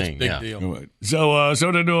huge thing. It's a big deal.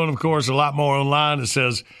 So they're doing, of course, a lot more online. It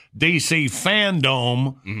says DC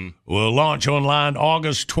Fandom will launch online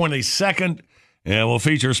August 22nd and will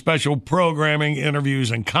feature special programming,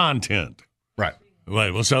 interviews, and content. Right.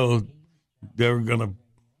 Right. Well, so they're not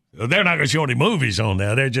gonna show any movies on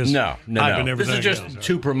there. They're just hyping everything. This is just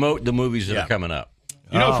to promote the movies that are coming up.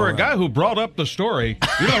 You know, for a guy who brought up the story,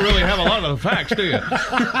 you don't really have a lot of the facts, do you?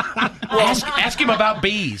 Well, ask him about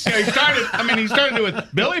bees. Yeah, he started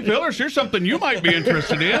with Billy Phillers. Here's something you might be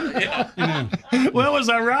interested in. Well, was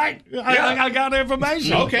I right? I got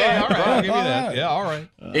information. Okay, all right. I'll give you that. Yeah, all right.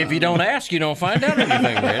 If you don't ask, you don't find out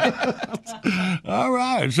anything, Red. All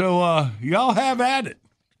right. So y'all have at it.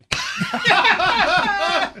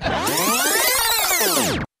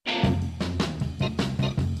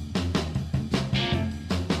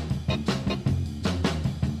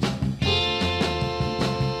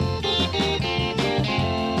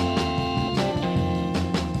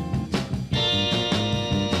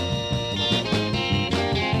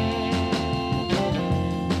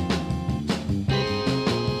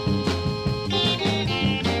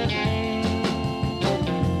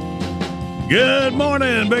 Good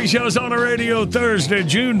morning. Big Show's on the radio Thursday,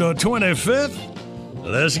 June the 25th.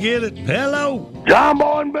 Let's get it. Hello. John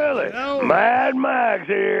Boy and Billy. Hello. Mad Max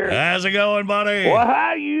here. How's it going, buddy? Well,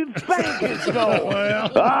 how you think it's going?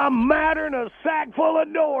 Well, I'm mattering a sack full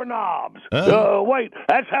of doorknobs. Wait,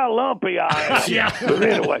 that's how lumpy I am. Yeah. But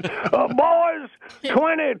anyway, boys,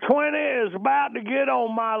 2020 is about to get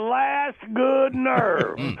on my last good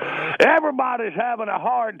nerve. Everybody's having a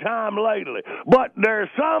hard time lately, but there's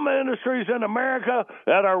some industries in America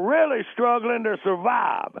that are really struggling to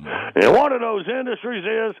survive. And one of those industries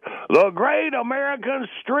is the Great American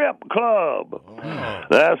Strip Club.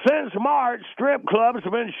 Now, since March, strip clubs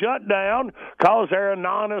have been shut down because they're a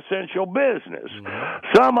non-essential business.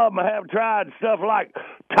 Some of them have tried stuff like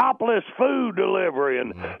topless food delivery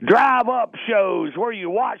and drive-up shows where you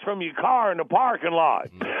watch from your car in the parking lot.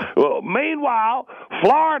 Well, meanwhile,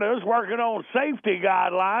 Florida's working on safety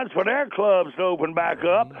guidelines for their clubs to open back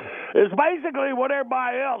up. It's basically what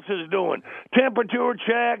everybody else is doing. Temperature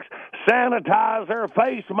checks, sanitizer,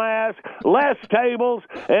 face mask, less tables,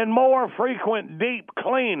 and more frequent deep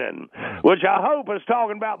cleaning, which I hope is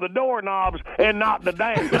talking about the doorknobs and not the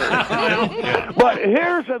dancers. But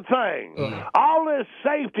here's the thing. All this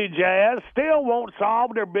safety jazz still won't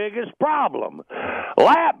solve their biggest problem.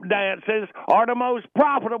 Lap dances are the most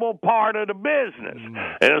profitable part of the business.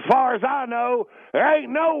 And as far as I know, there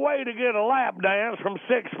ain't no way to get a lap dance from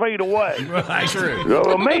 6 feet away. Right. True.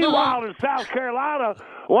 Meanwhile, in South Carolina,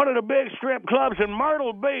 one of the big strip clubs in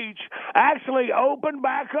Myrtle Beach actually opened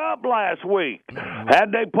back up last week.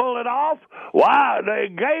 Had they pulled it off? Why, they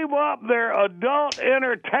gave up their adult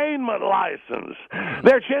entertainment license.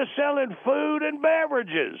 They're just selling food and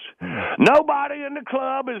beverages. Nobody in the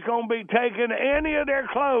club is going to be taking any of their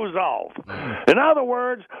clothes off. In other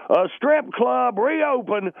words, a strip club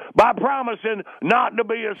reopened by promising not to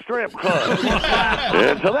be a strip club.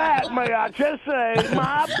 And to that, may I just say,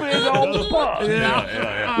 my big old fuck.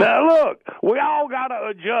 Now, look, we all got to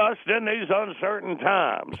adjust in these uncertain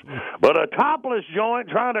times. But a topless joint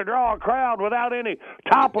trying to draw a crowd without any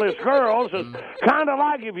topless girls is kind of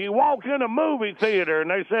like if you walked in a movie theater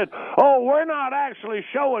and they said, oh, we're not actually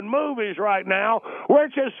showing movies right now. We're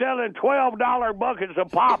just selling $12 buckets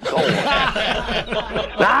of popcorn.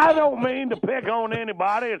 Now, I don't mean to pick on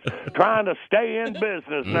anybody. It's trying to stay in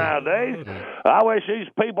business nowadays. I wish these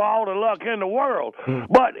people all the luck in the world.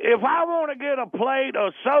 But if I want to get a plate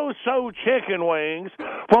of so-so chicken wings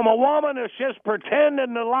from a woman that's just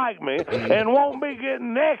pretending to like me and won't be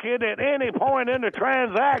getting naked at any point in the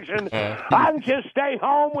transaction, I can just stay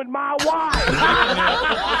home with my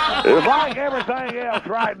wife. It's like everything else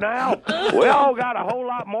right now. We all got a whole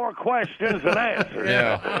lot more questions than answers.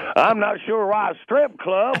 Yeah. I'm not sure why a strip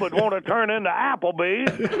club would want to turn into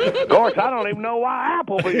Applebee's. Of course, I don't even know why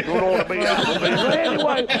Applebee's would want to be Applebee's. But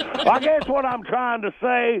anyway, I guess what I'm trying to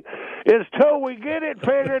say is till we get it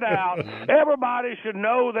figured out, everybody should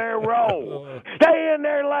know their role. Stay in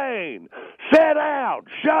their lane. Sit out.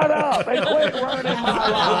 Shut up. And quit running my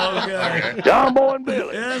life. Okay. John Boy and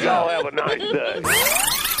Billy, y'all have a nice day.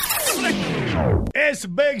 It's a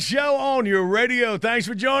big show on your radio. Thanks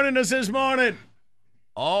for joining us this morning.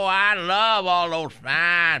 Oh, I love all those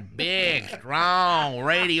fine, big, strong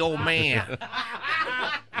radio men.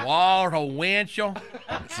 Walter Winchell,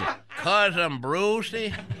 Cousin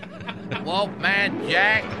Brucey, Wolfman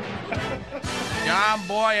Jack, John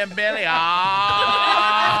Boy and Billy.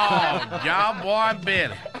 Oh, John Boy and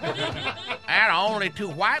Billy. They're the only two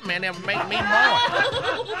white men ever make me more.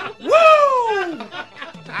 Woo!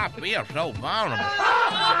 I feel so vulnerable.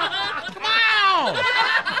 Come on!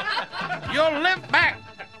 You'll limp back.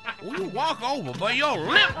 You walk over, but you'll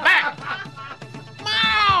limp back. Come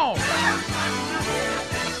on!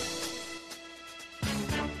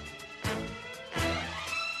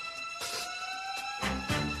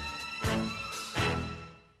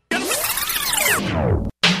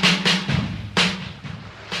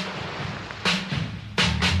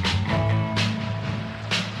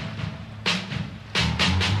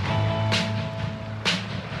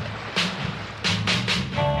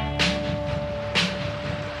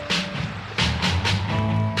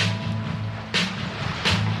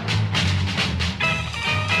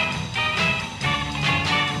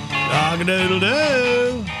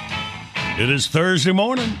 Doodle-doo. It is Thursday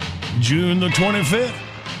morning, June the 25th.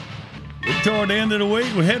 We're toward the end of the week.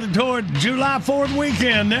 We're headed toward July 4th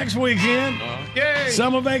weekend, next weekend. Yay!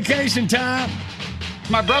 Summer vacation time.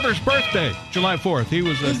 My brother's birthday, July 4th. He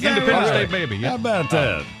was an Independence Day baby. Yep. How about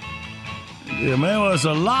that? Yeah, man, well, it's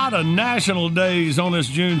a lot of national days on this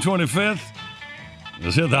June 25th.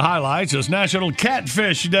 Let's hit the highlights. It's National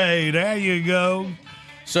Catfish Day. There you go.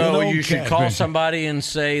 So you should call somebody and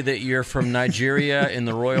say that you're from Nigeria in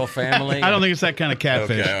the royal family? I don't think it's that kind of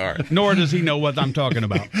catfish. Okay, all right. Nor does he know what I'm talking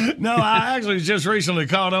about. No, I actually just recently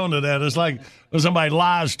caught on to that. It's like when somebody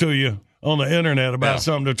lies to you on the internet about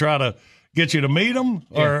something to try to get you to meet them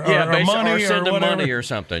or money or send them whatever. money or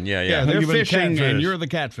something. Yeah, they're fishing and you're the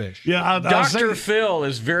catfish. Yeah, Dr. Phil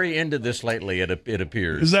is very into this lately, it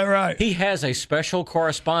appears. Is that right? He has a special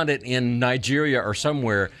correspondent in Nigeria or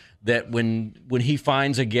somewhere that when he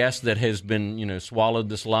finds a guest that has been, swallowed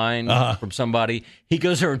this line from somebody, he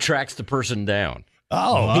goes there and tracks the person down.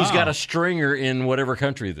 Oh, wow. He's got a stringer in whatever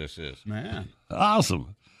country this is. Man.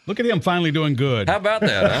 Awesome. Look at him finally doing good. How about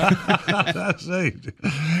that, huh? That's it.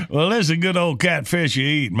 Well, this is a good old catfish you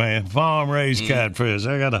eat, man. Farm-raised catfish.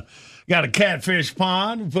 I got a catfish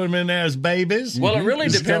pond. Put them in there as babies. Well, it really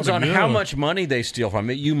depends on how much money they steal from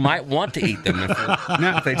you. You might want to eat them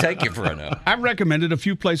if they take you for enough. I've recommended a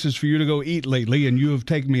few places for you to go eat lately, and you have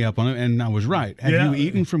taken me up on it, and I was right. Have you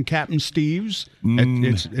eaten from Captain Steve's?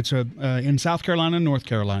 It's in South Carolina, North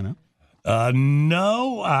Carolina.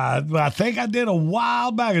 No, I think I did a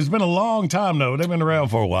while back. It's been a long time, though. They've been around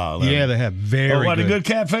for a while. Yeah, they have very good. A good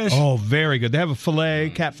catfish? Oh, very good. They have a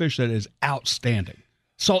filet catfish that is outstanding.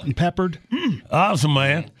 Salt and peppered. Awesome,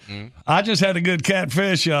 man. I just had a good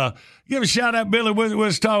catfish. Give a shout out, Billy.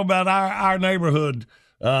 We're talking about our neighborhood.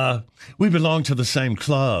 We belong to the same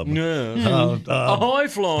club. No. Ahoy,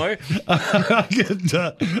 Floy.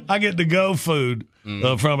 I get to go food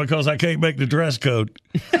from it because I can't make the dress code.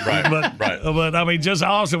 Right, But I mean, just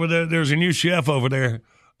awesome. There's a new chef over there.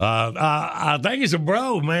 I think he's a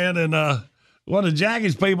bro, man, and one of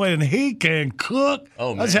Jackie's people, and he can cook. Oh,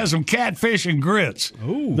 man. Let's have some catfish and grits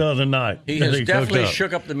the other night. He has definitely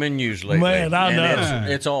shook up the menus lately. Man, I know.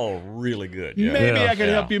 It's all really good. Yeah. Maybe I could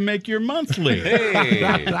help you make your monthly. Hey.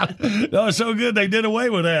 No, it's so good they did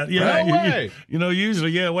away with that. Yeah, No way.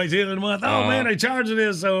 Usually, wait till the end of the month. Oh, man, they charged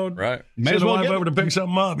this, so right. May as well wife over to pick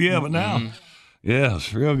something up. Yeah, but now, yeah,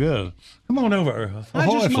 it's real good. Come on over. I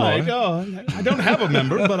just might. Oh, I don't have a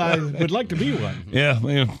member, but I would like to be one. Yeah,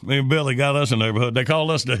 me and Billy got us a neighborhood. They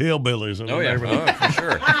call us the hillbillies. Oh, yeah, for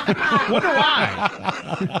sure. Wonder why.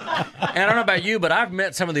 And I don't know about you, but I've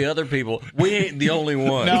met some of the other people. We ain't the only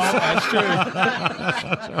ones. No, that's true.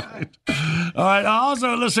 That's right. All right.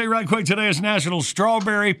 Also, let's say right quick, today is National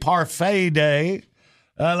Strawberry Parfait Day.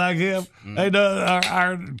 I like him. Hey,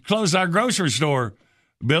 close our grocery store.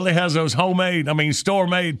 Billy has those store-made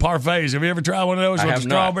parfaits. Have you ever tried one of those with the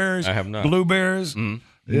strawberries? I have not. Blueberries?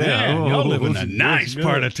 Man, y'all live in a nice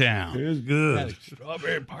part of town. It's good. Got a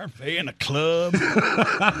strawberry parfait in a club. They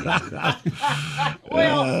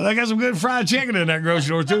got some good fried chicken in that grocery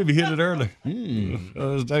store, too, if you hit it early.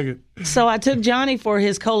 Let's take it. So I took Johnny for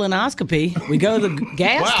his colonoscopy. We go to the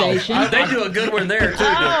gas station. They do a good one there, too.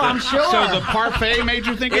 I'm sure. So the parfait made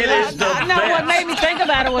you think of It that? is the No, what best. made me think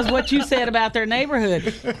about it was what you said about their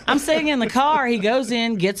neighborhood. I'm sitting in the car. He goes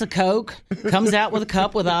in, gets a Coke, comes out with a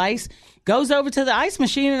cup with ice, goes over to the ice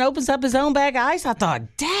machine and opens up his own bag of ice. I thought,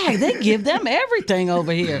 dang, they give them everything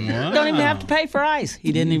over here. Don't even have to pay for ice.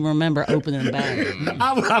 He didn't even remember opening the bag.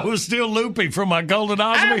 I was still loopy from my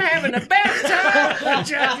colonoscopy. I'm having the best time.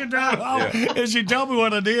 Jackie drove home, and she told me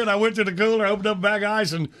what I did. I went to the cooler, opened up a bag of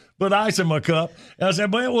ice, and put ice in my cup. And I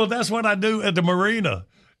said, well, that's what I do at the marina,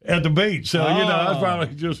 at the beach. So, that's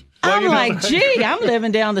probably just... I'm like, gee, I'm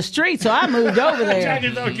living down the street, so I moved over there.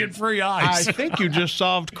 Jackie don't get free ice. I think you just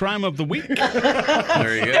solved crime of the week.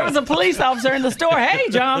 There you go. There was a police officer in the store. Hey,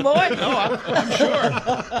 John boy. Oh, I'm sure.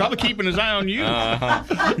 Probably keeping his eye on you.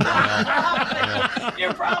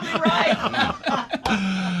 You're probably right.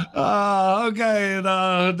 Okay,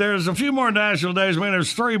 and, there's a few more national days. Man,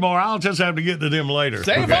 there's 3 more. I'll just have to get to them later.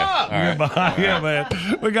 Save up. Yeah, man.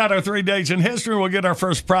 We got our 3 dates in history. We'll get our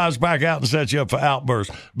first prize back out and set you up for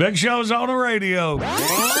Outburst. Big Show's on the radio.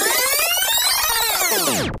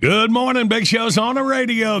 Good morning, Big Show's on the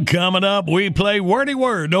radio. Coming up, we play Wordy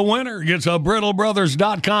Word. The winner gets a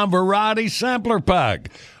BrittleBrothers.com variety sampler pack.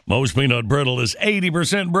 Most peanut brittle is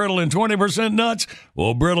 80% brittle and 20% nuts.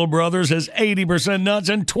 Well, Brittle Brothers has 80% nuts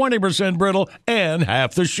and 20% brittle and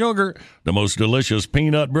half the sugar. The most delicious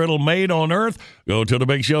peanut brittle made on earth. Go to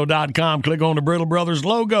thebigshow.com, click on the Brittle Brothers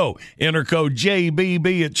logo, enter code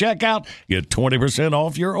JBB at checkout, get 20%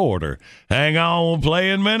 off your order. Hang on, we'll play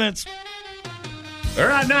in minutes.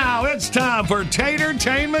 Right now, it's time for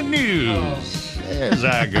Tatertainment News. There's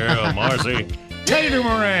that girl, Marcy. Tater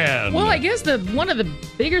Moran. Well, I guess one of the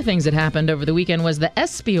bigger things that happened over the weekend was the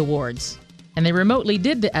ESPY Awards. And they remotely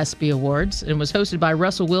did the ESPY Awards. And it was hosted by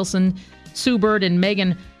Russell Wilson, Sue Bird, and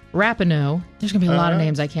Megan Rapinoe. There's going to be a lot of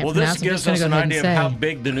names I can't pronounce. This gives us an idea of how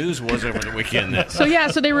big the news was over the weekend. So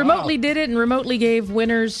they remotely did it and remotely gave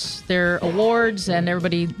winners their awards, and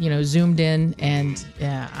everybody, zoomed in. And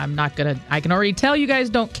I'm not going to, I can already tell you guys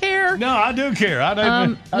don't care. No, I do care. I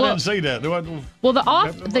didn't see that. Well,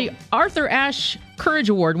 the Arthur Ashe Courage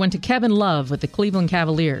Award went to Kevin Love with the Cleveland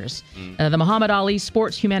Cavaliers. The Muhammad Ali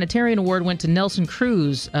Sports Humanitarian Award went to Nelson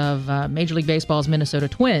Cruz of Major League Baseball's Minnesota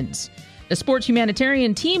Twins. The Sports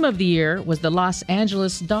Humanitarian Team of the Year was the Los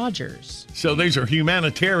Angeles Dodgers. So these are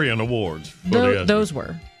humanitarian awards. Those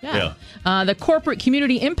were. Yeah. The Corporate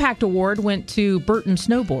Community Impact Award went to Burton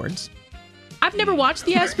Snowboards. I've never watched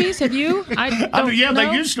the ESPYs. Have you?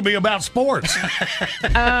 They used to be about sports. Who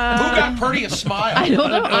got prettiest smile? I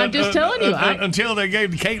don't know. I'm just telling you. Until they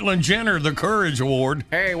gave Caitlyn Jenner the Courage Award.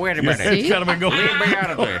 Hey, wait a minute. It's kind of been going Leave me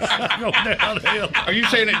out of this. downhill. Are you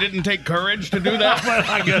saying it didn't take courage to do that? Well,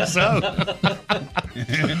 I guess so.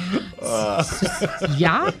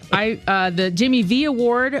 The Jimmy V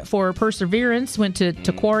Award for Perseverance went to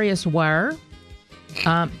Taquarius Wair.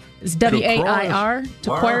 It's W-A-I-R.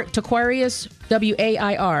 Taquarius,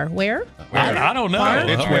 W-A-I-R. Where? I don't know.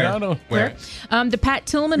 It's where. The Pat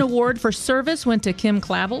Tillman Award for Service went to Kim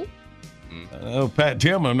Clavel. Oh, Pat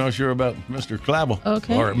Tillman. I'm not sure about Mr. Clavel.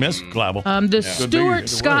 Okay. Or Miss Clavel. The Stuart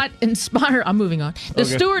Scott Inspire. I'm moving on. The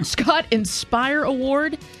Stuart Scott Inspire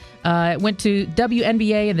Award went to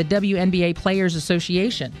WNBA and the WNBA Players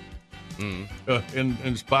Association.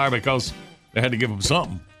 Inspire because they had to give them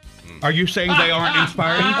something. Are you saying they aren't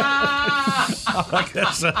inspiring? I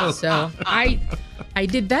guess so. So I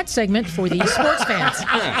did that segment for the sports fans.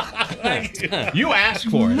 You asked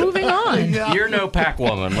for it. Moving on. You're no pack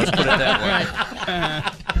woman. Let's put it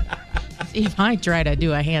that way. See if I try to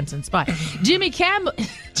do a Hanson spot. Jimmy Kimmel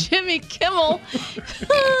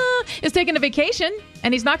is taking a vacation,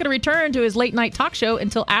 and he's not going to return to his late night talk show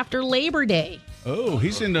until after Labor Day. Oh,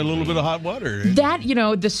 he's in a little bit of hot water. That,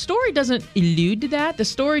 the story doesn't allude to that. The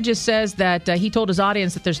story just says that he told his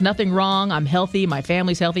audience that there's nothing wrong. I'm healthy. My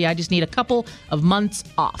family's healthy. I just need a couple of months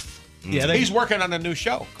off. Yeah, he's working on a new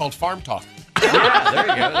show called Farm Talk. Yeah, there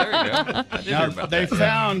you go. I did hear about they that.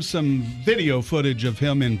 found some video footage of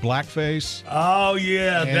him in blackface. Oh,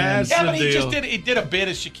 yeah, that's the but deal. he did a bit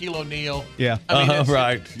as Shaquille O'Neal. Yeah.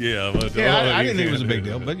 Right. Yeah. But, I didn't think it was a big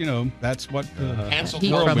deal, but, that's what Hansel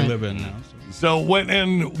world we live in now. So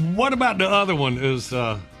what about the other one? Is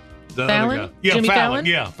The Fallon? other guy. Yeah, Jimmy Fallon. Fallon?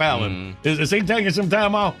 Yeah, Fallon. Is he taking some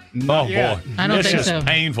time off? Not oh, yet. boy. I don't It's think just so.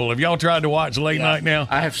 painful. Have y'all tried to watch Late Night now?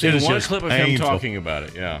 I have It seen is one just clip of him painful. talking about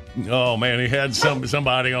it, yeah. Oh, man, he had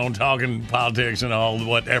somebody on talking politics and all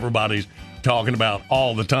what everybody's talking about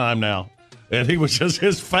all the time now. And he was just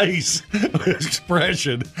his face,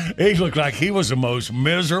 expression. He looked like he was the most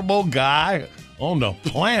miserable guy on the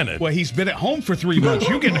planet. Well, he's been at home for 3 months.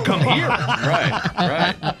 You get to come here.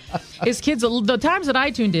 Right. His kids, the times that I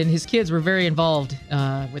tuned in, his kids were very involved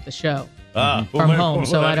with the show from well, home.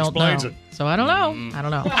 So that I don't know. explains it. So I don't know. I don't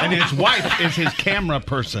know. And his wife is his camera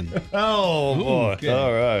person. Oh, boy. Good.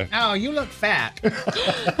 All right. Oh, you look fat.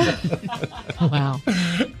 Wow.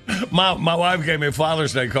 My wife gave me a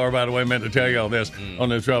Father's Day card, by the way. I meant to tell you all this on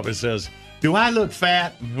the truck. It says, "Do I look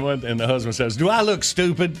fat?" And the husband says, "Do I look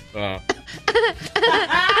stupid?" This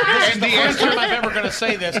is the first time I'm ever going to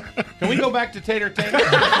say this. Can we go back to Tater Tater?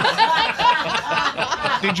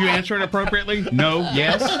 Did you answer it appropriately? No.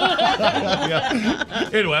 Yes. Yeah.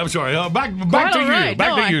 Anyway, I'm sorry. Back to Quite all you. right.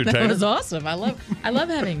 Back to you, That Tater. was awesome. I love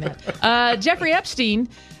having that. Jeffrey Epstein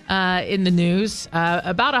in the news.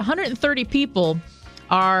 About 130 people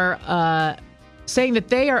are saying that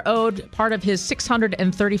they are owed part of his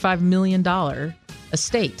 $635 million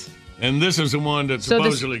estate. And this is the one that So this-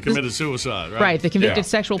 supposedly committed suicide, right? Right, the convicted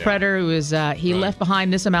sexual predator who was he left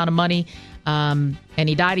behind this amount of money, and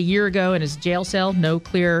he died a year ago in his jail cell. No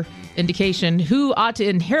clear indication who ought to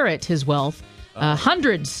inherit his wealth.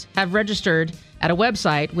 Hundreds have registered at a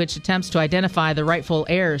website which attempts to identify the rightful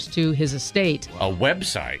heirs to his estate. A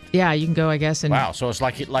website? Yeah, you can go, I guess. And Wow, so it's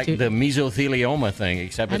like the mesothelioma thing,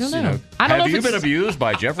 except I don't it's, know. I don't know have if you it's- been abused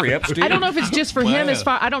by Jeffrey Epstein? I don't know if it's just for him.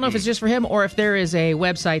 Wow. I don't know if it's just for him or if there is a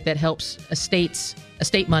website that helps estate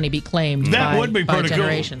money be claimed. That by, would be by pretty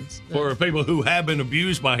generations. cool for people who have been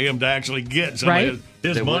abused by him to actually get some Right? of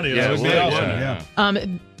his They would- money. yeah, That would it be would, awesome.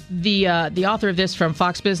 yeah. The author of this from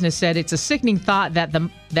Fox Business said it's a sickening thought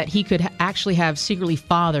that he could actually have secretly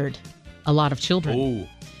fathered a lot of children.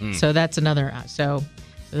 Ooh. So that's another. So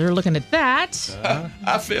they're looking at that.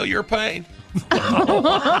 I feel your pain.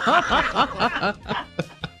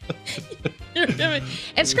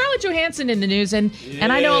 And Scarlett Johansson in the news, and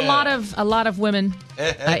I know a lot of women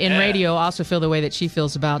in radio also feel the way that she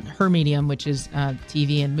feels about her medium, which is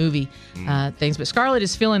TV and movie things. But Scarlett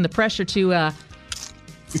is feeling the pressure to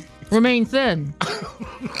remain thin,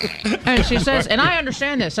 and she says, and I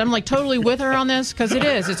understand this. I'm like totally with her on this because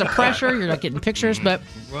it's a pressure. You're not getting pictures, but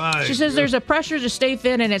Right. she says there's a pressure to stay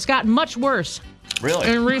thin, and it's gotten much worse.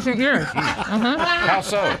 Really? In recent years. How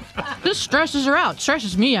so? This stresses her out.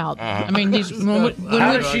 Stresses me out. I mean,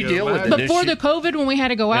 How does she deal with it? before the COVID, when we had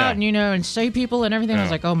to go out Yeah. and see people and everything, I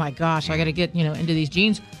was like, oh my gosh, I got to get into these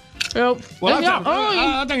jeans. So, Well, yeah,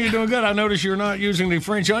 I think you're doing good. I noticed you're not using the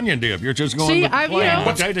French onion dip. You're just going See, with I've- you plain know-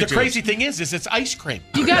 potato The chips. crazy thing is it's ice cream.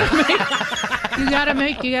 you gotta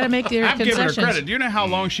make your I'm giving her concessions. credit. Do you know how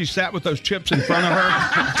long she sat with those chips in front of her?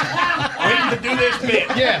 Waiting to do this bit.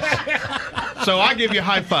 Yes. So I give you a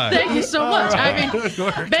high five. Thank you so much. I mean,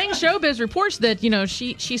 Bang Showbiz reports that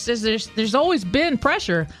she says there's always been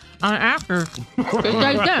pressure on actors to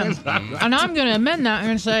stay thin, and I'm going to amend that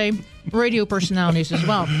and say radio personalities as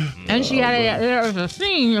well. And she had there was a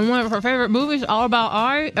scene in one of her favorite movies, All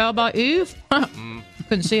About Eve.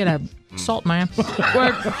 Couldn't see it. Salt Man,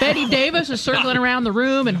 where Betty Davis is circling around the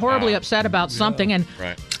room and horribly upset about something, and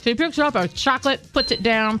she picks up a chocolate, puts it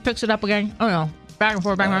down, picks it up again. Oh no. Back and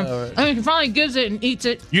forth, and she finally gives it and eats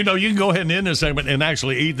it. You can go ahead and end this segment and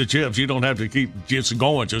actually eat the chips. You don't have to keep just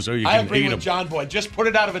going just so you I can agree eat with them. John Boy. Just put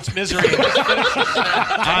it out of its misery. And just finish it.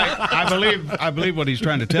 I believe what he's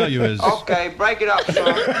trying to tell you is Okay, break it up, son.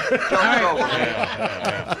 Don't go.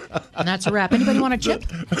 And that's a wrap. Anybody want a chip?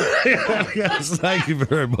 Yes, thank you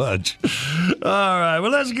very much. All right,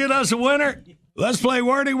 well, let's get us a winner. Let's play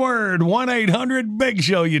Wordy Word.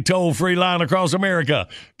 1-800-BIG-SHOW, you toll-free line across America.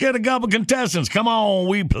 Get a couple contestants. Come on,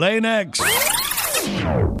 we play next.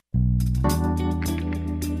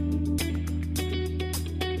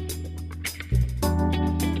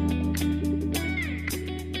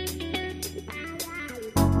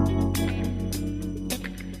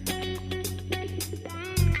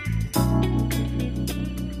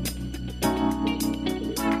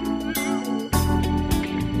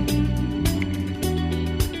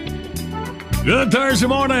 Good Thursday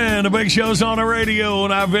morning. The Big Show's on the radio,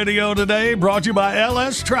 and our video today brought to you by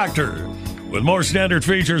LS Tractor. With more standard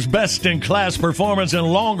features, best-in-class performance, and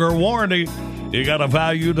longer warranty, you got a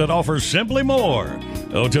value that offers simply more.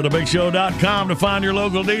 Go to thebigshow.com to find your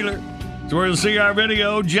local dealer. It's where you'll see our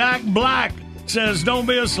video. Jack Black says, don't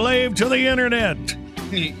be a slave to the internet.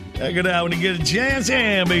 Check it out when you get a chance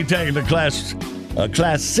and be taking the class a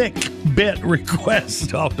classic bit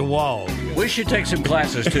request off the wall. We should take some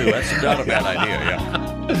classes, too. That's not a bad idea,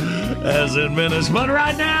 yeah. As in minutes. But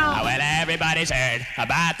right now, well, everybody's heard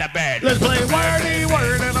about the bird. let's play wordy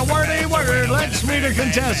word and a wordy word. Let's meet a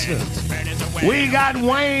contestant. We got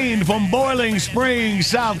Wayne from Boiling Springs,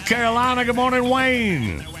 South Carolina. Good morning,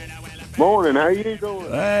 Wayne. Morning. How you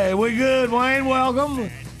doing? Hey, we good, Wayne. Welcome.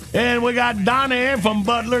 And we got Donnie from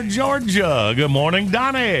Butler, Georgia. Good morning,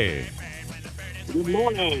 Donnie. Good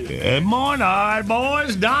morning. Good morning. All right,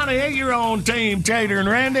 boys. Donnie, you're on Team Tater and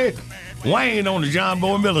Randy. Wayne on the John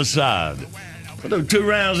Boy Miller side. We'll do 2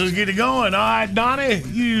 rounds. Let's get it going. All right, Donnie,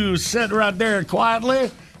 you sit right there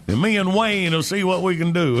quietly, and me and Wayne will see what we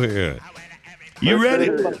can do here. You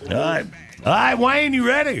ready? All right, Wayne, you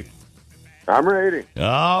ready? I'm ready.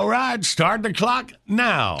 All right, start the clock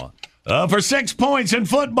now. For 6 points in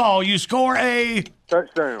football, you score a...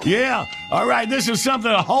 touchdown. Yeah. All right, this is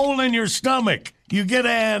something, a hole in your stomach. You get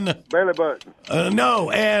an... belly button.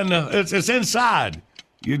 No, and it's inside.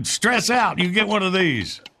 You stress out, you get one of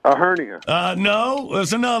these. A hernia. No,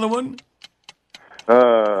 it's another one.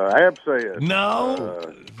 Abscess.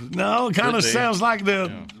 No, no, it kind of sounds like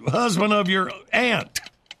the husband of your aunt.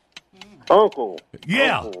 Uncle.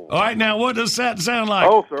 Yeah. Uncle. All right, now what does that sound like?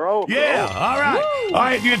 Ulcer. Yeah, all right. Woo. All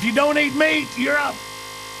right, if you don't eat meat, you're up.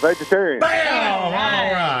 Vegetarian. Bam! All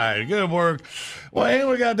right, good work. Well,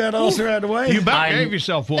 we got that ulcer out of the way. You about gave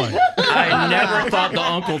yourself one. I never thought the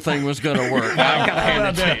uncle thing was going to work. I got to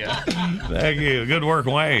hand it to you. Thank you. Good work,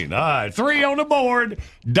 Wayne. All right, 3 on the board.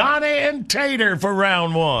 Donnie and Tater for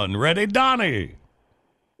round 1. Ready, Donnie?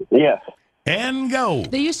 Yes. And go.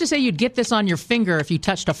 They used to say you'd get this on your finger if you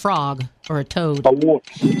touched a frog or a toad.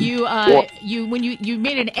 You when you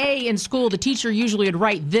made an A in school, the teacher usually would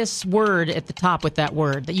write this word at the top with that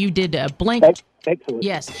word that you did a blank. Excellent.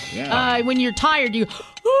 Yes. Yeah. When you're tired, you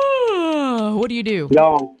what do you do?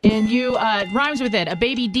 Yawn. And you rhymes with it. A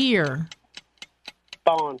baby deer.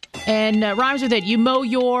 Fawn. And rhymes with it. You mow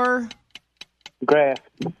your grass.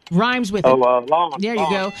 Rhymes with it. Lawn. There you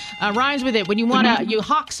go. Rhymes with it. When you want to, you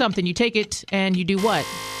hawk something, you take it and you do what?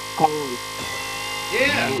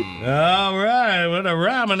 Yeah. All right. With a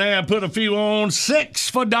rhyming there, put a few on. 6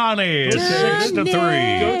 for Donnie. 6 to 3.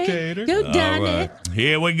 Go, Tater. Go, All Donnie. right.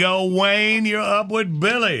 Here we go, Wayne. You're up with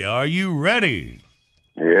Billy. Are you ready?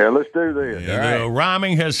 Yeah, let's do this. The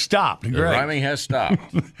rhyming has stopped. The Great. rhyming has stopped.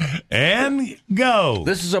 And go.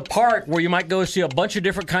 This is a park where you might go see a bunch of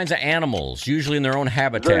different kinds of animals, usually in their own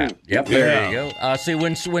habitat. Zoo. Yep, there you go. See,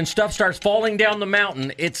 when stuff starts falling down the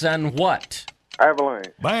mountain, it's an what? Avalanche.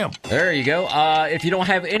 Bam. There you go. If you don't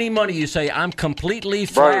have any money, you say, I'm completely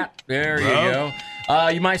flat. There you go.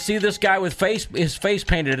 You might see this guy with his face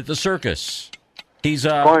painted at the circus. He's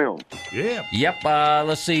clown. Yeah. Yep.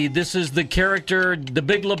 Let's see. This is the character, the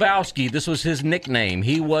Big Lebowski. This was his nickname.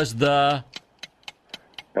 He was the...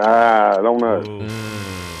 I don't know.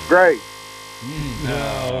 Great.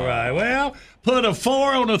 All right. Well, put a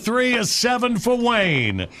 4 on a 3, a 7 for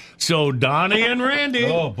Wayne. So Donnie and Randy.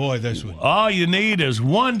 Oh, boy, this one. All you need is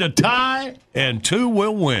 1 to tie, and 2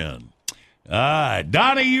 will win. All right.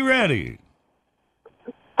 Donnie, you ready?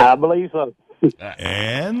 I believe so.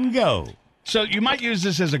 And go. So you might use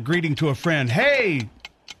this as a greeting to a friend. Hey,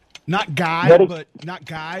 not guy, Buddy. but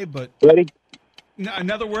Ready? no,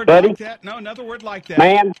 another word Buddy. like that. No, another word like that.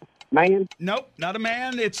 Man. Nope, not a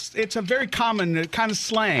man. It's a very common kind of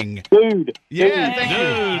slang. Dude. Yeah, thank you.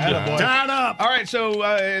 Dude. Attaboy. Tied up. All right,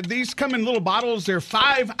 so these come in little bottles. They're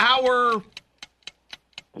 5-hour.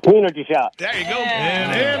 Energy shot. There you go.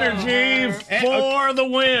 And energy for the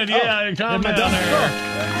win. Yeah, calm down there.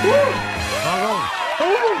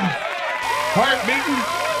 Heart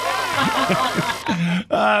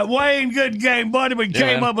beating. Wayne, good game, buddy. We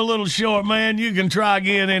came up a little short, man. You can try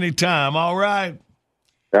again anytime, all right?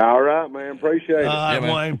 All right, man. Appreciate it.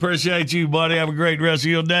 Wayne, appreciate you, buddy. Have a great rest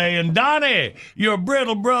of your day. And Donnie, your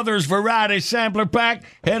Brittle Brothers Variety Sampler Pack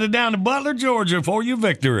headed down to Butler, Georgia for your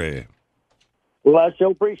victory. Well, I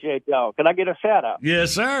sure appreciate y'all. Can I get a shout out?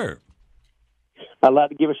 Yes, sir. I'd like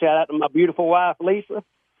to give a shout out to my beautiful wife, Lisa,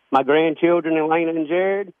 my grandchildren, Elena and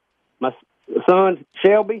Jared, my son,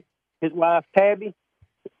 Shelby, his wife, Tabby,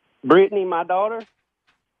 Brittany, my daughter,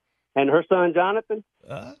 and her son, Jonathan.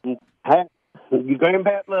 And your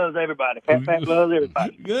grandpat loves everybody. Pat loves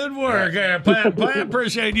everybody. Good work, Pat. Pat,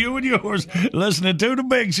 appreciate you and yours listening to The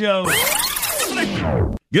Big Show.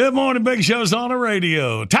 Good morning, Big Show's on the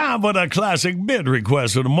radio. Time for the classic bid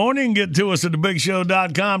request of the morning. Get to us at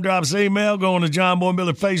thebigshow.com. Drop us an email. Go on the John Boy and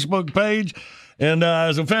Billy Facebook page. And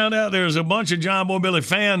as I found out, there's a bunch of John Boy and Billy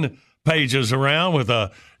fan pages around with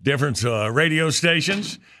different radio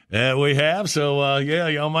stations that we have. So,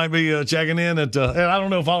 y'all might be checking in at, and I don't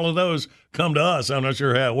know if all of those come to us. I'm not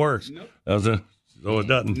sure how it works. Nope. So it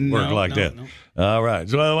doesn't work like that. No. All right.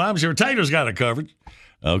 So I'm sure Tater's got it covered.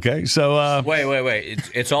 Okay, so... Wait.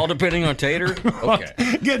 It's all depending on Tater?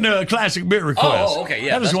 Okay. Getting a classic bit request. Oh, okay,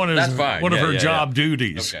 yeah. That is one of her job yeah.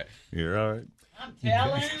 duties. Okay. You're all right. I'm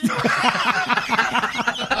telling.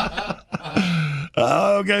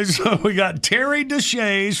 Okay, so we got Terry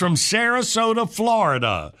DeShays from Sarasota,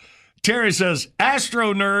 Florida. Terry says,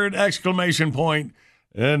 Astro Nerd, !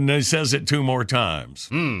 And he says it 2 more times.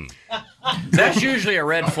 That's usually a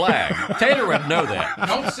red flag. Tater would know that.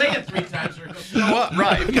 Don't say it 3 times or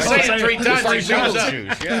right. You say it 3 times or shoes.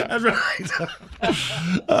 Yeah. That's right.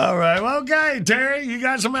 All right. Well, okay, Terry, you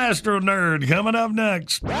got some Astro Nerd coming up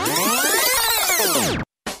next.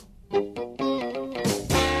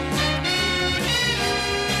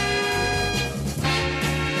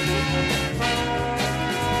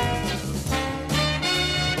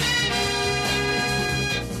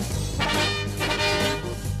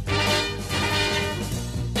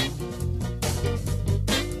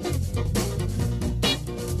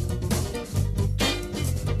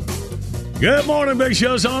 Good morning, Big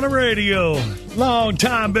Show's on the radio.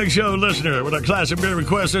 Long-time Big Show listener with a classic beer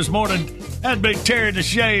request this morning. That Big Terry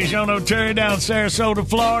DeShays. Y'all know Terry down in Sarasota,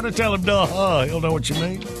 Florida. Tell him, he'll know what you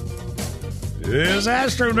mean. It's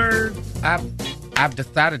Astro Nerd. I've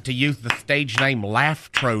decided to use the stage name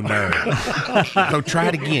Laughtroo Nerd. So try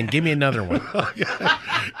it again. Give me another one.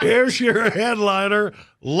 Here's your headliner,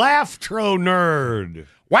 Laughtroo Nerd.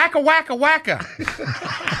 Wacka, wacka, wacka.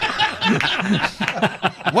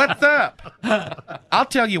 What's up? I'll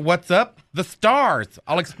tell you what's up. The stars.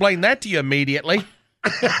 I'll explain that to you immediately.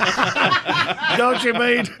 Don't you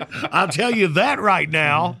mean? I'll tell you that right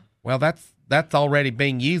now. Well, that's already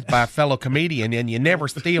being used by a fellow comedian, and you never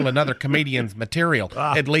steal another comedian's material.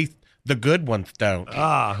 At least the good ones don't.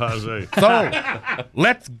 I see. So,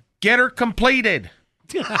 let's get her completed.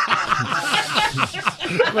 I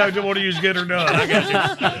don't want to use get her done. I got you.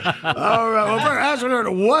 All right. Well, Astro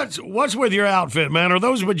Nerd, what's with your outfit, man? Are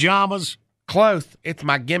those pajamas? Close. It's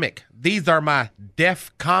my gimmick. These are my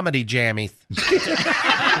deaf comedy jammies.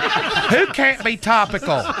 Who can't be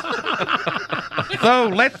topical? So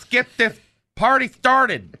let's get this party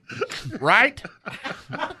started, right?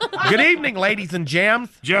 Good evening, ladies and germs.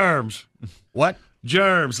 Germs. What?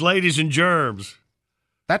 Germs, ladies and germs.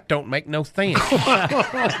 That don't make no sense.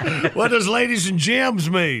 What does ladies and gems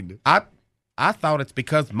mean? I thought it's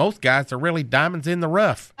because most guys are really diamonds in the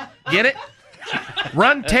rough. Get it?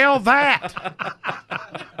 Run tell that.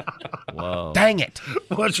 Whoa. Dang it.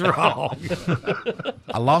 What's wrong?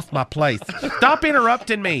 I lost my place. Stop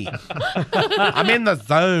interrupting me. I'm in the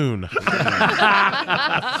zone. All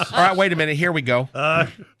right, wait a minute. Here we go.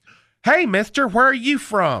 Hey, mister, where are you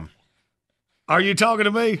from? Are you talking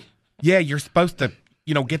to me? Yeah, you're supposed to,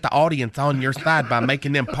 get the audience on your side by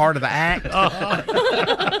making them part of the act.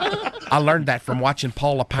 I learned that from watching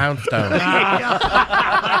Paula Poundstone.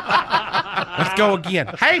 Let's go again.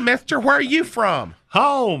 Hey, mister, where are you from?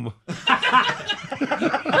 Home.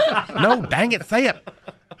 No, dang it, say it.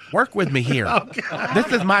 Work with me here. Okay.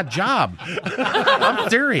 This is my job. I'm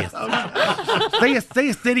serious. Okay. Say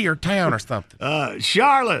a city or town or something.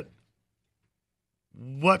 Charlotte.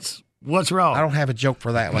 What's wrong? I don't have a joke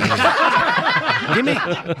for that one.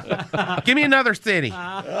 Give me another city.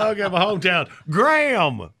 Okay, my hometown.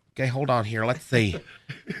 Graham. Okay, hold on here. Let's see.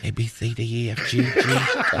 A, B, C, D, E, F, G, G,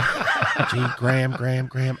 Graham.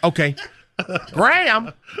 Okay.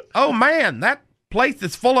 Graham? Oh, man, that place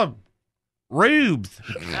is full of rubes.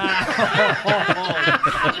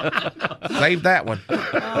 Save that one.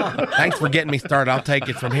 Thanks for getting me started. I'll take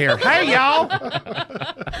it from here. Hey, y'all.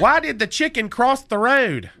 Why did the chicken cross the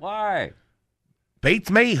road? Why?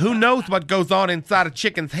 Beats me. Who knows what goes on inside a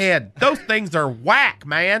chicken's head? Those things are whack,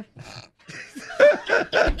 man.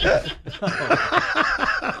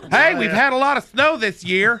 Hey, we've had a lot of snow this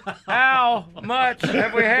year. How much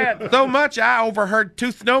have we had? So much I overheard 2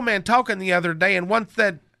 snowmen talking the other day, and one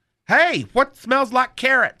said, "Hey, what smells like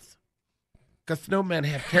carrots?" Because snowmen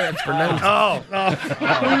have carrots for noses.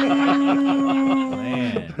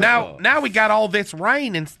 Man. Now we got all this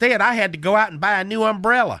rain. Instead, I had to go out and buy a new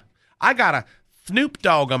umbrella. I got a Snoop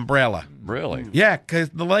Dogg umbrella. Really? Yeah, because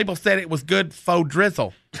the label said it was good faux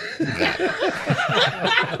drizzle.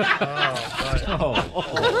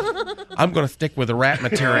 I'm going to stick with the rap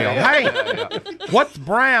material. Hey, what's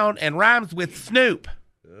brown and rhymes with Snoop?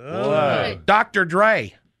 What? Dr.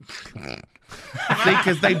 Dre. See,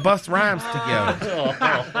 because they bust rhymes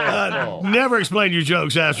together. Never explain your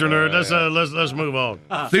jokes, Astro Nerd. Let's move on.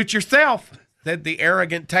 Suit yourself, said the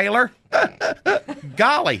arrogant tailor.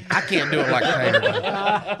 Golly, I can't do it like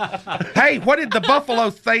Taylor. Hey, what did the buffalo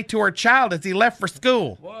say to her child as he left for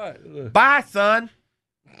school? What? Bye, son.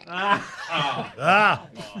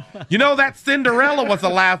 You know that Cinderella was a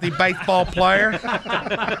lousy baseball player.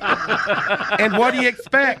 And what do you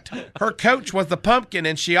expect? Her coach was a pumpkin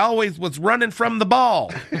and she always was running from the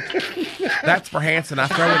ball. That's for Hanson. I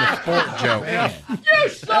throw in a sport joke. You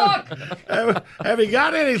suck! Have you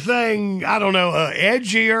got anything, I don't know,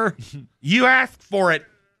 edgier? You asked for it,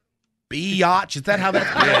 biatch. Is that how that's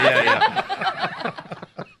Yeah.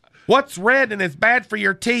 What's red and is bad for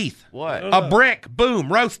your teeth? What? A brick.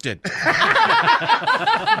 Boom. Roasted.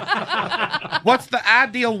 What's the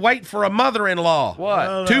ideal weight for a mother-in-law?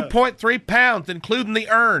 What? 2.3 pounds, including the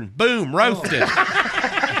urn. Boom. Roasted.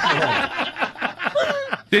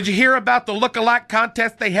 Did you hear about the look-alike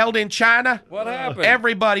contest they held in China? What happened?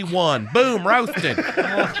 Everybody won. Boom. Roasted.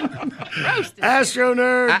 Astro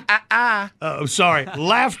Nerd. Oh, sorry.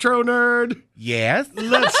 Laughter Nerd. Yes?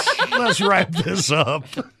 Let's wrap this up.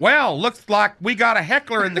 Well, looks like we got a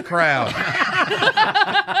heckler in the crowd.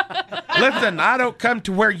 Listen, I don't come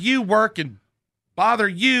to where you work and bother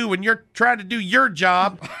you when you're trying to do your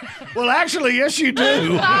job. Well, actually, yes, you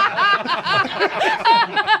do.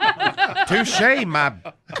 Touche, my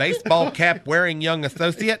baseball cap wearing young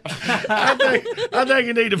associate. I think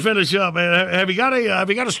you need to finish up, man. Have you got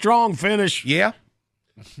a strong finish? Yeah.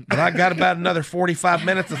 But I got about another 45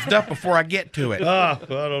 minutes of stuff before I get to it. I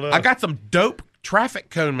don't know. I got some dope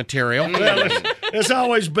traffic cone material. Well, it's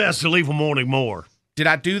always best to leave them wanting more. Did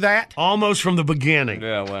I do that? Almost from the beginning.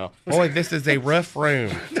 Yeah, well. Boy, this is a rough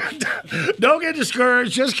room. Don't get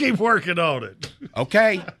discouraged. Just keep working on it.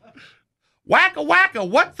 Okay. Wacka wacka,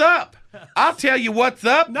 what's up? I'll tell you what's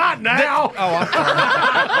up. Not now. I'm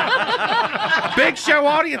sorry. Big show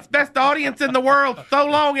audience, best audience in the world. So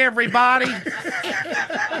long, everybody.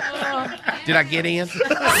 Did I get in?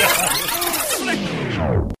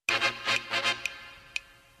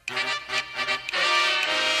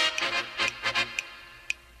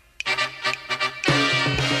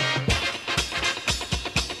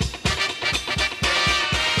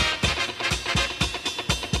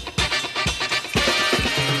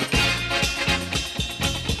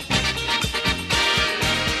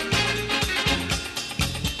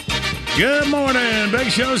 Good morning.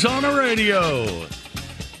 Big Show's on the radio.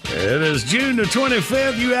 It is June the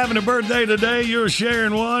 25th. You having a birthday today? You're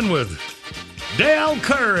sharing one with Dale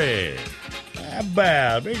Curry. How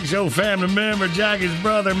about Big Show family member, Jackie's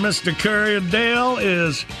brother, Mr. Curry. Dale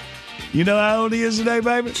is, you know how old he is today,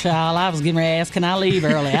 baby? Child, I was getting ready to ask, can I leave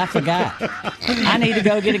early? I forgot. I need to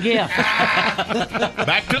go get a gift.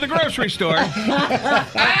 Back to the grocery store.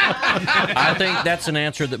 I think that's an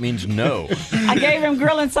answer that means no. I gave him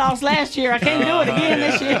grilling sauce last year. I can't do it again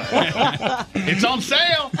this year. It's on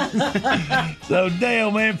sale. So,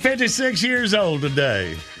 Dale, man, 56 years old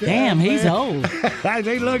today. Damn, he's old.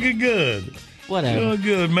 He's looking good. Whatever. Looking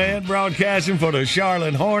good, man. Broadcasting for the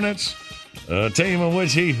Charlotte Hornets, a team in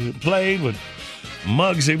which he played with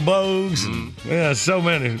Muggsy Bogues. And, yeah, so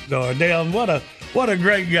many. Dale, what a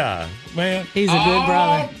great guy, man. He's a good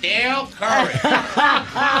brother. Dale Curry.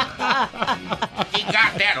 He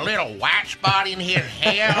got that little white spot in his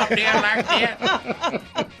hair up there like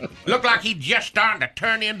that. Looked like he just starting to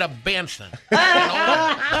turn into Benson.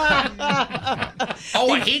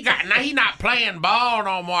 Oh, and he not playing ball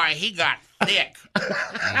no more. He got thick.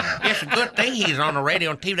 It's a good thing he's on the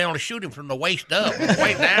radio and TV. They only shoot him from the waist up,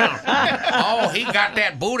 way down. Oh, he got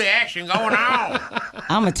that booty action going on.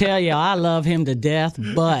 I'm going to tell you, I love him to death,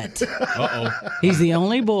 but he's the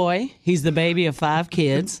only boy. He's the baby of 5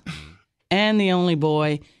 kids. And the only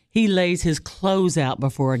boy, he lays his clothes out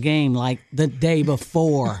before a game like the day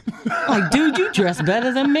before. Like, dude, you dress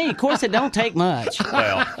better than me. Of course, it don't take much.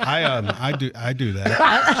 Well, I do that.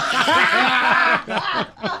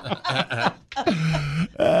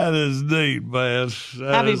 That is neat, man.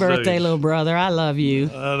 Happy birthday, little brother. I love you.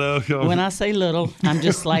 I know. When I say little, I'm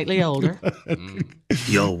just slightly older.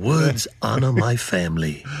 Your words honor my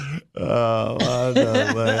family. Oh, I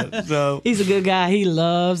know, man. So, he's a good guy. He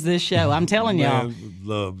loves this show. I'm telling y'all.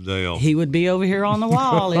 Love Dale. He would be over here on the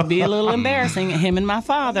wall. It'd be a little embarrassing. Him and my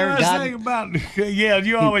father.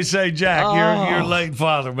 You always say, Jack, your late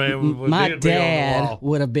father, man. My dad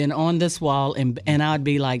would have been on this wall, and I'd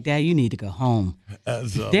be like, Dad, you need to go home.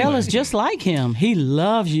 Dale is just like him. He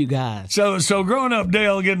loves you guys. So growing up,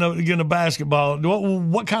 Dale, getting a basketball,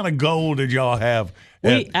 what kind of goal did y'all have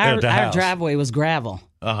at the house? Our driveway was gravel,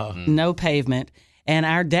 no pavement, and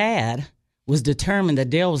our dad was determined that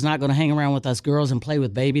Dale was not going to hang around with us girls and play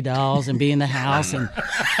with baby dolls and be in the house. And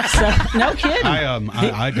so, no kidding.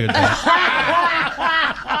 I did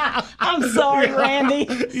that. I'm sorry, Randy.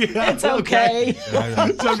 It's okay.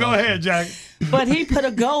 So go ahead, Jack. But he put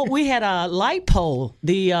a goal. We had a light pole.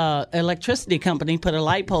 The electricity company put a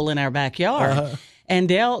light pole in our backyard. And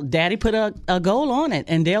Daddy put a goal on it,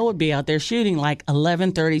 and Dale would be out there shooting like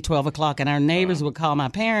 11:30, 12 o'clock, and our neighbors would call my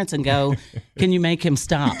parents and go, "Can you make him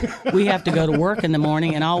stop? We have to go to work in the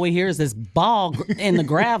morning, and all we hear is this ball in the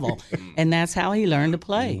gravel." And that's how he learned to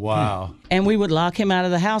play. Wow. And we would lock him out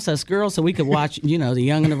of the house, us girls, so we could watch, The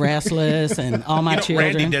Young and the Restless and all my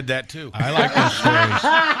children. Randy did that too. I like those stories.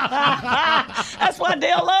 That's why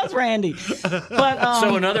Dale loves Randy. But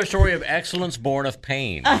so another story of excellence born of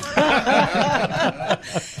pain.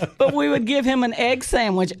 But we would give him an egg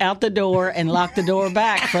sandwich out the door and lock the door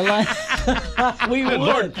back for lunch. We would.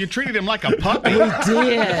 Lord, you treated him like a puppy. We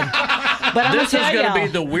did. But this is going to be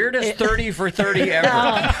the weirdest 30 for 30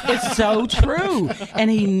 ever. It's so true. And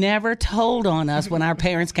he never told on us when our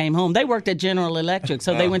parents came home. They worked at General Electric,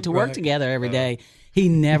 so they went to work together every day. He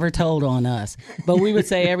never told on us. But we would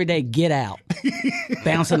say every day, "Get out."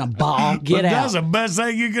 Bouncing a ball, get out. That's the best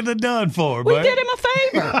thing you could have done for him. We did him a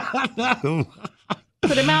favor.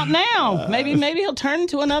 Put him out now. Maybe he'll turn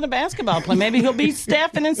into another basketball player. Maybe he'll beat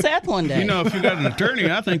Stephen and Seth one day. If you got an attorney,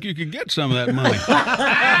 I think you could get some of that money.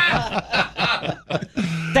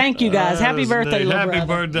 Thank you, guys. Happy birthday, little brother. Happy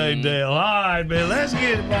birthday, Dale. All right, man. Let's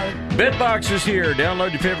get it, buddy. Bitbox is here.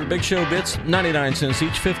 Download your favorite Big Show bits, 99 cents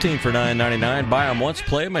each, 15 for $9.99. Buy them once,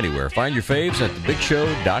 play them anywhere. Find your faves at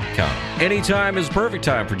thebigshow.com. Anytime is perfect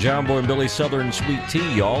time for John Boy and Billy's Southern Sweet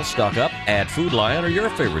Tea, y'all. Stock up at Food Lion or your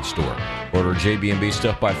favorite store. Order JB&B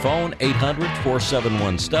stuff by phone,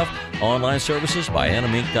 800-471-STUFF. Online services by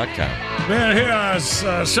animink.com. Man, here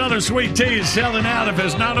Southern Sweet Tea is selling out. If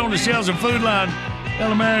it's not on the shelves of Food Line, tell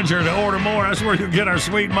the manager to order more. That's where you'll get our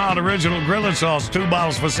Sweet Mild Original Grilling Sauce, 2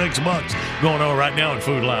 bottles for $6. Going on right now at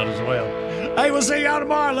Food Line as well. Hey, we'll see y'all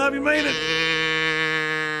tomorrow. Love you, mean it.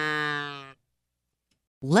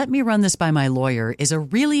 "Let me run this by my lawyer" is a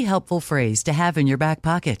really helpful phrase to have in your back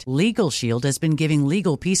pocket. Legal Shield has been giving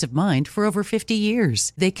legal peace of mind for over 50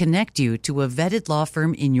 years. They connect you to a vetted law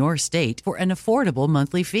firm in your state for an affordable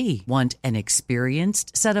monthly fee. Want an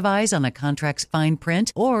experienced set of eyes on a contract's fine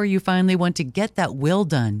print? Or you finally want to get that will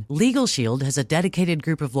done? Legal Shield has a dedicated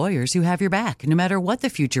group of lawyers who have your back, no matter what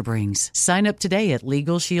the future brings. Sign up today at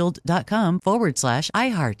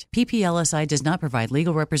LegalShield.com/iHeart. PPLSI does not provide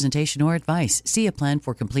legal representation or advice. See a plan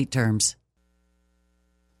for complete terms.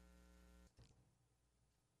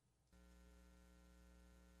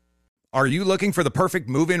 Are you looking for the perfect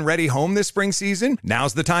move-in ready home this spring season?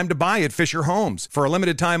 Now's the time to buy at Fisher Homes. For a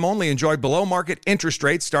limited time only, enjoy below-market interest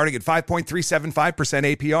rates starting at 5.375%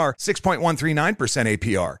 APR, 6.139%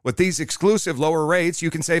 APR. With these exclusive lower rates,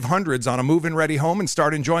 you can save hundreds on a move-in ready home and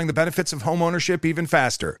start enjoying the benefits of home ownership even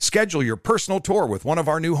faster. Schedule your personal tour with one of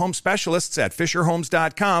our new home specialists at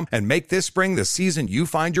FisherHomes.com and make this spring the season you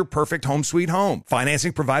find your perfect home sweet home.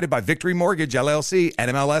 Financing provided by Victory Mortgage, LLC,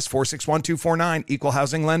 NMLS 461249, Equal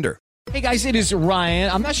Housing Lender. Hey guys, it is Ryan.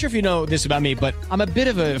 I'm not sure if you know this about me, but I'm a bit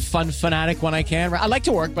of a fun fanatic when I can. I like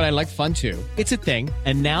to work, but I like fun too. It's a thing.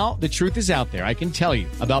 And now the truth is out there. I can tell you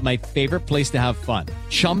about my favorite place to have fun.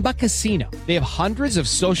 Chumba Casino. They have hundreds of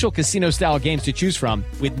social casino style games to choose from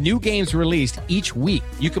with new games released each week.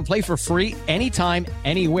 You can play for free anytime,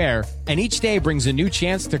 anywhere. And each day brings a new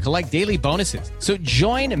chance to collect daily bonuses. So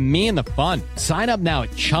join me in the fun. Sign up now at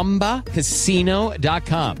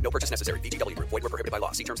ChumbaCasino.com. No purchase necessary. VGW Group. Void where prohibited by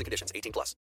law. See terms and conditions. 18+.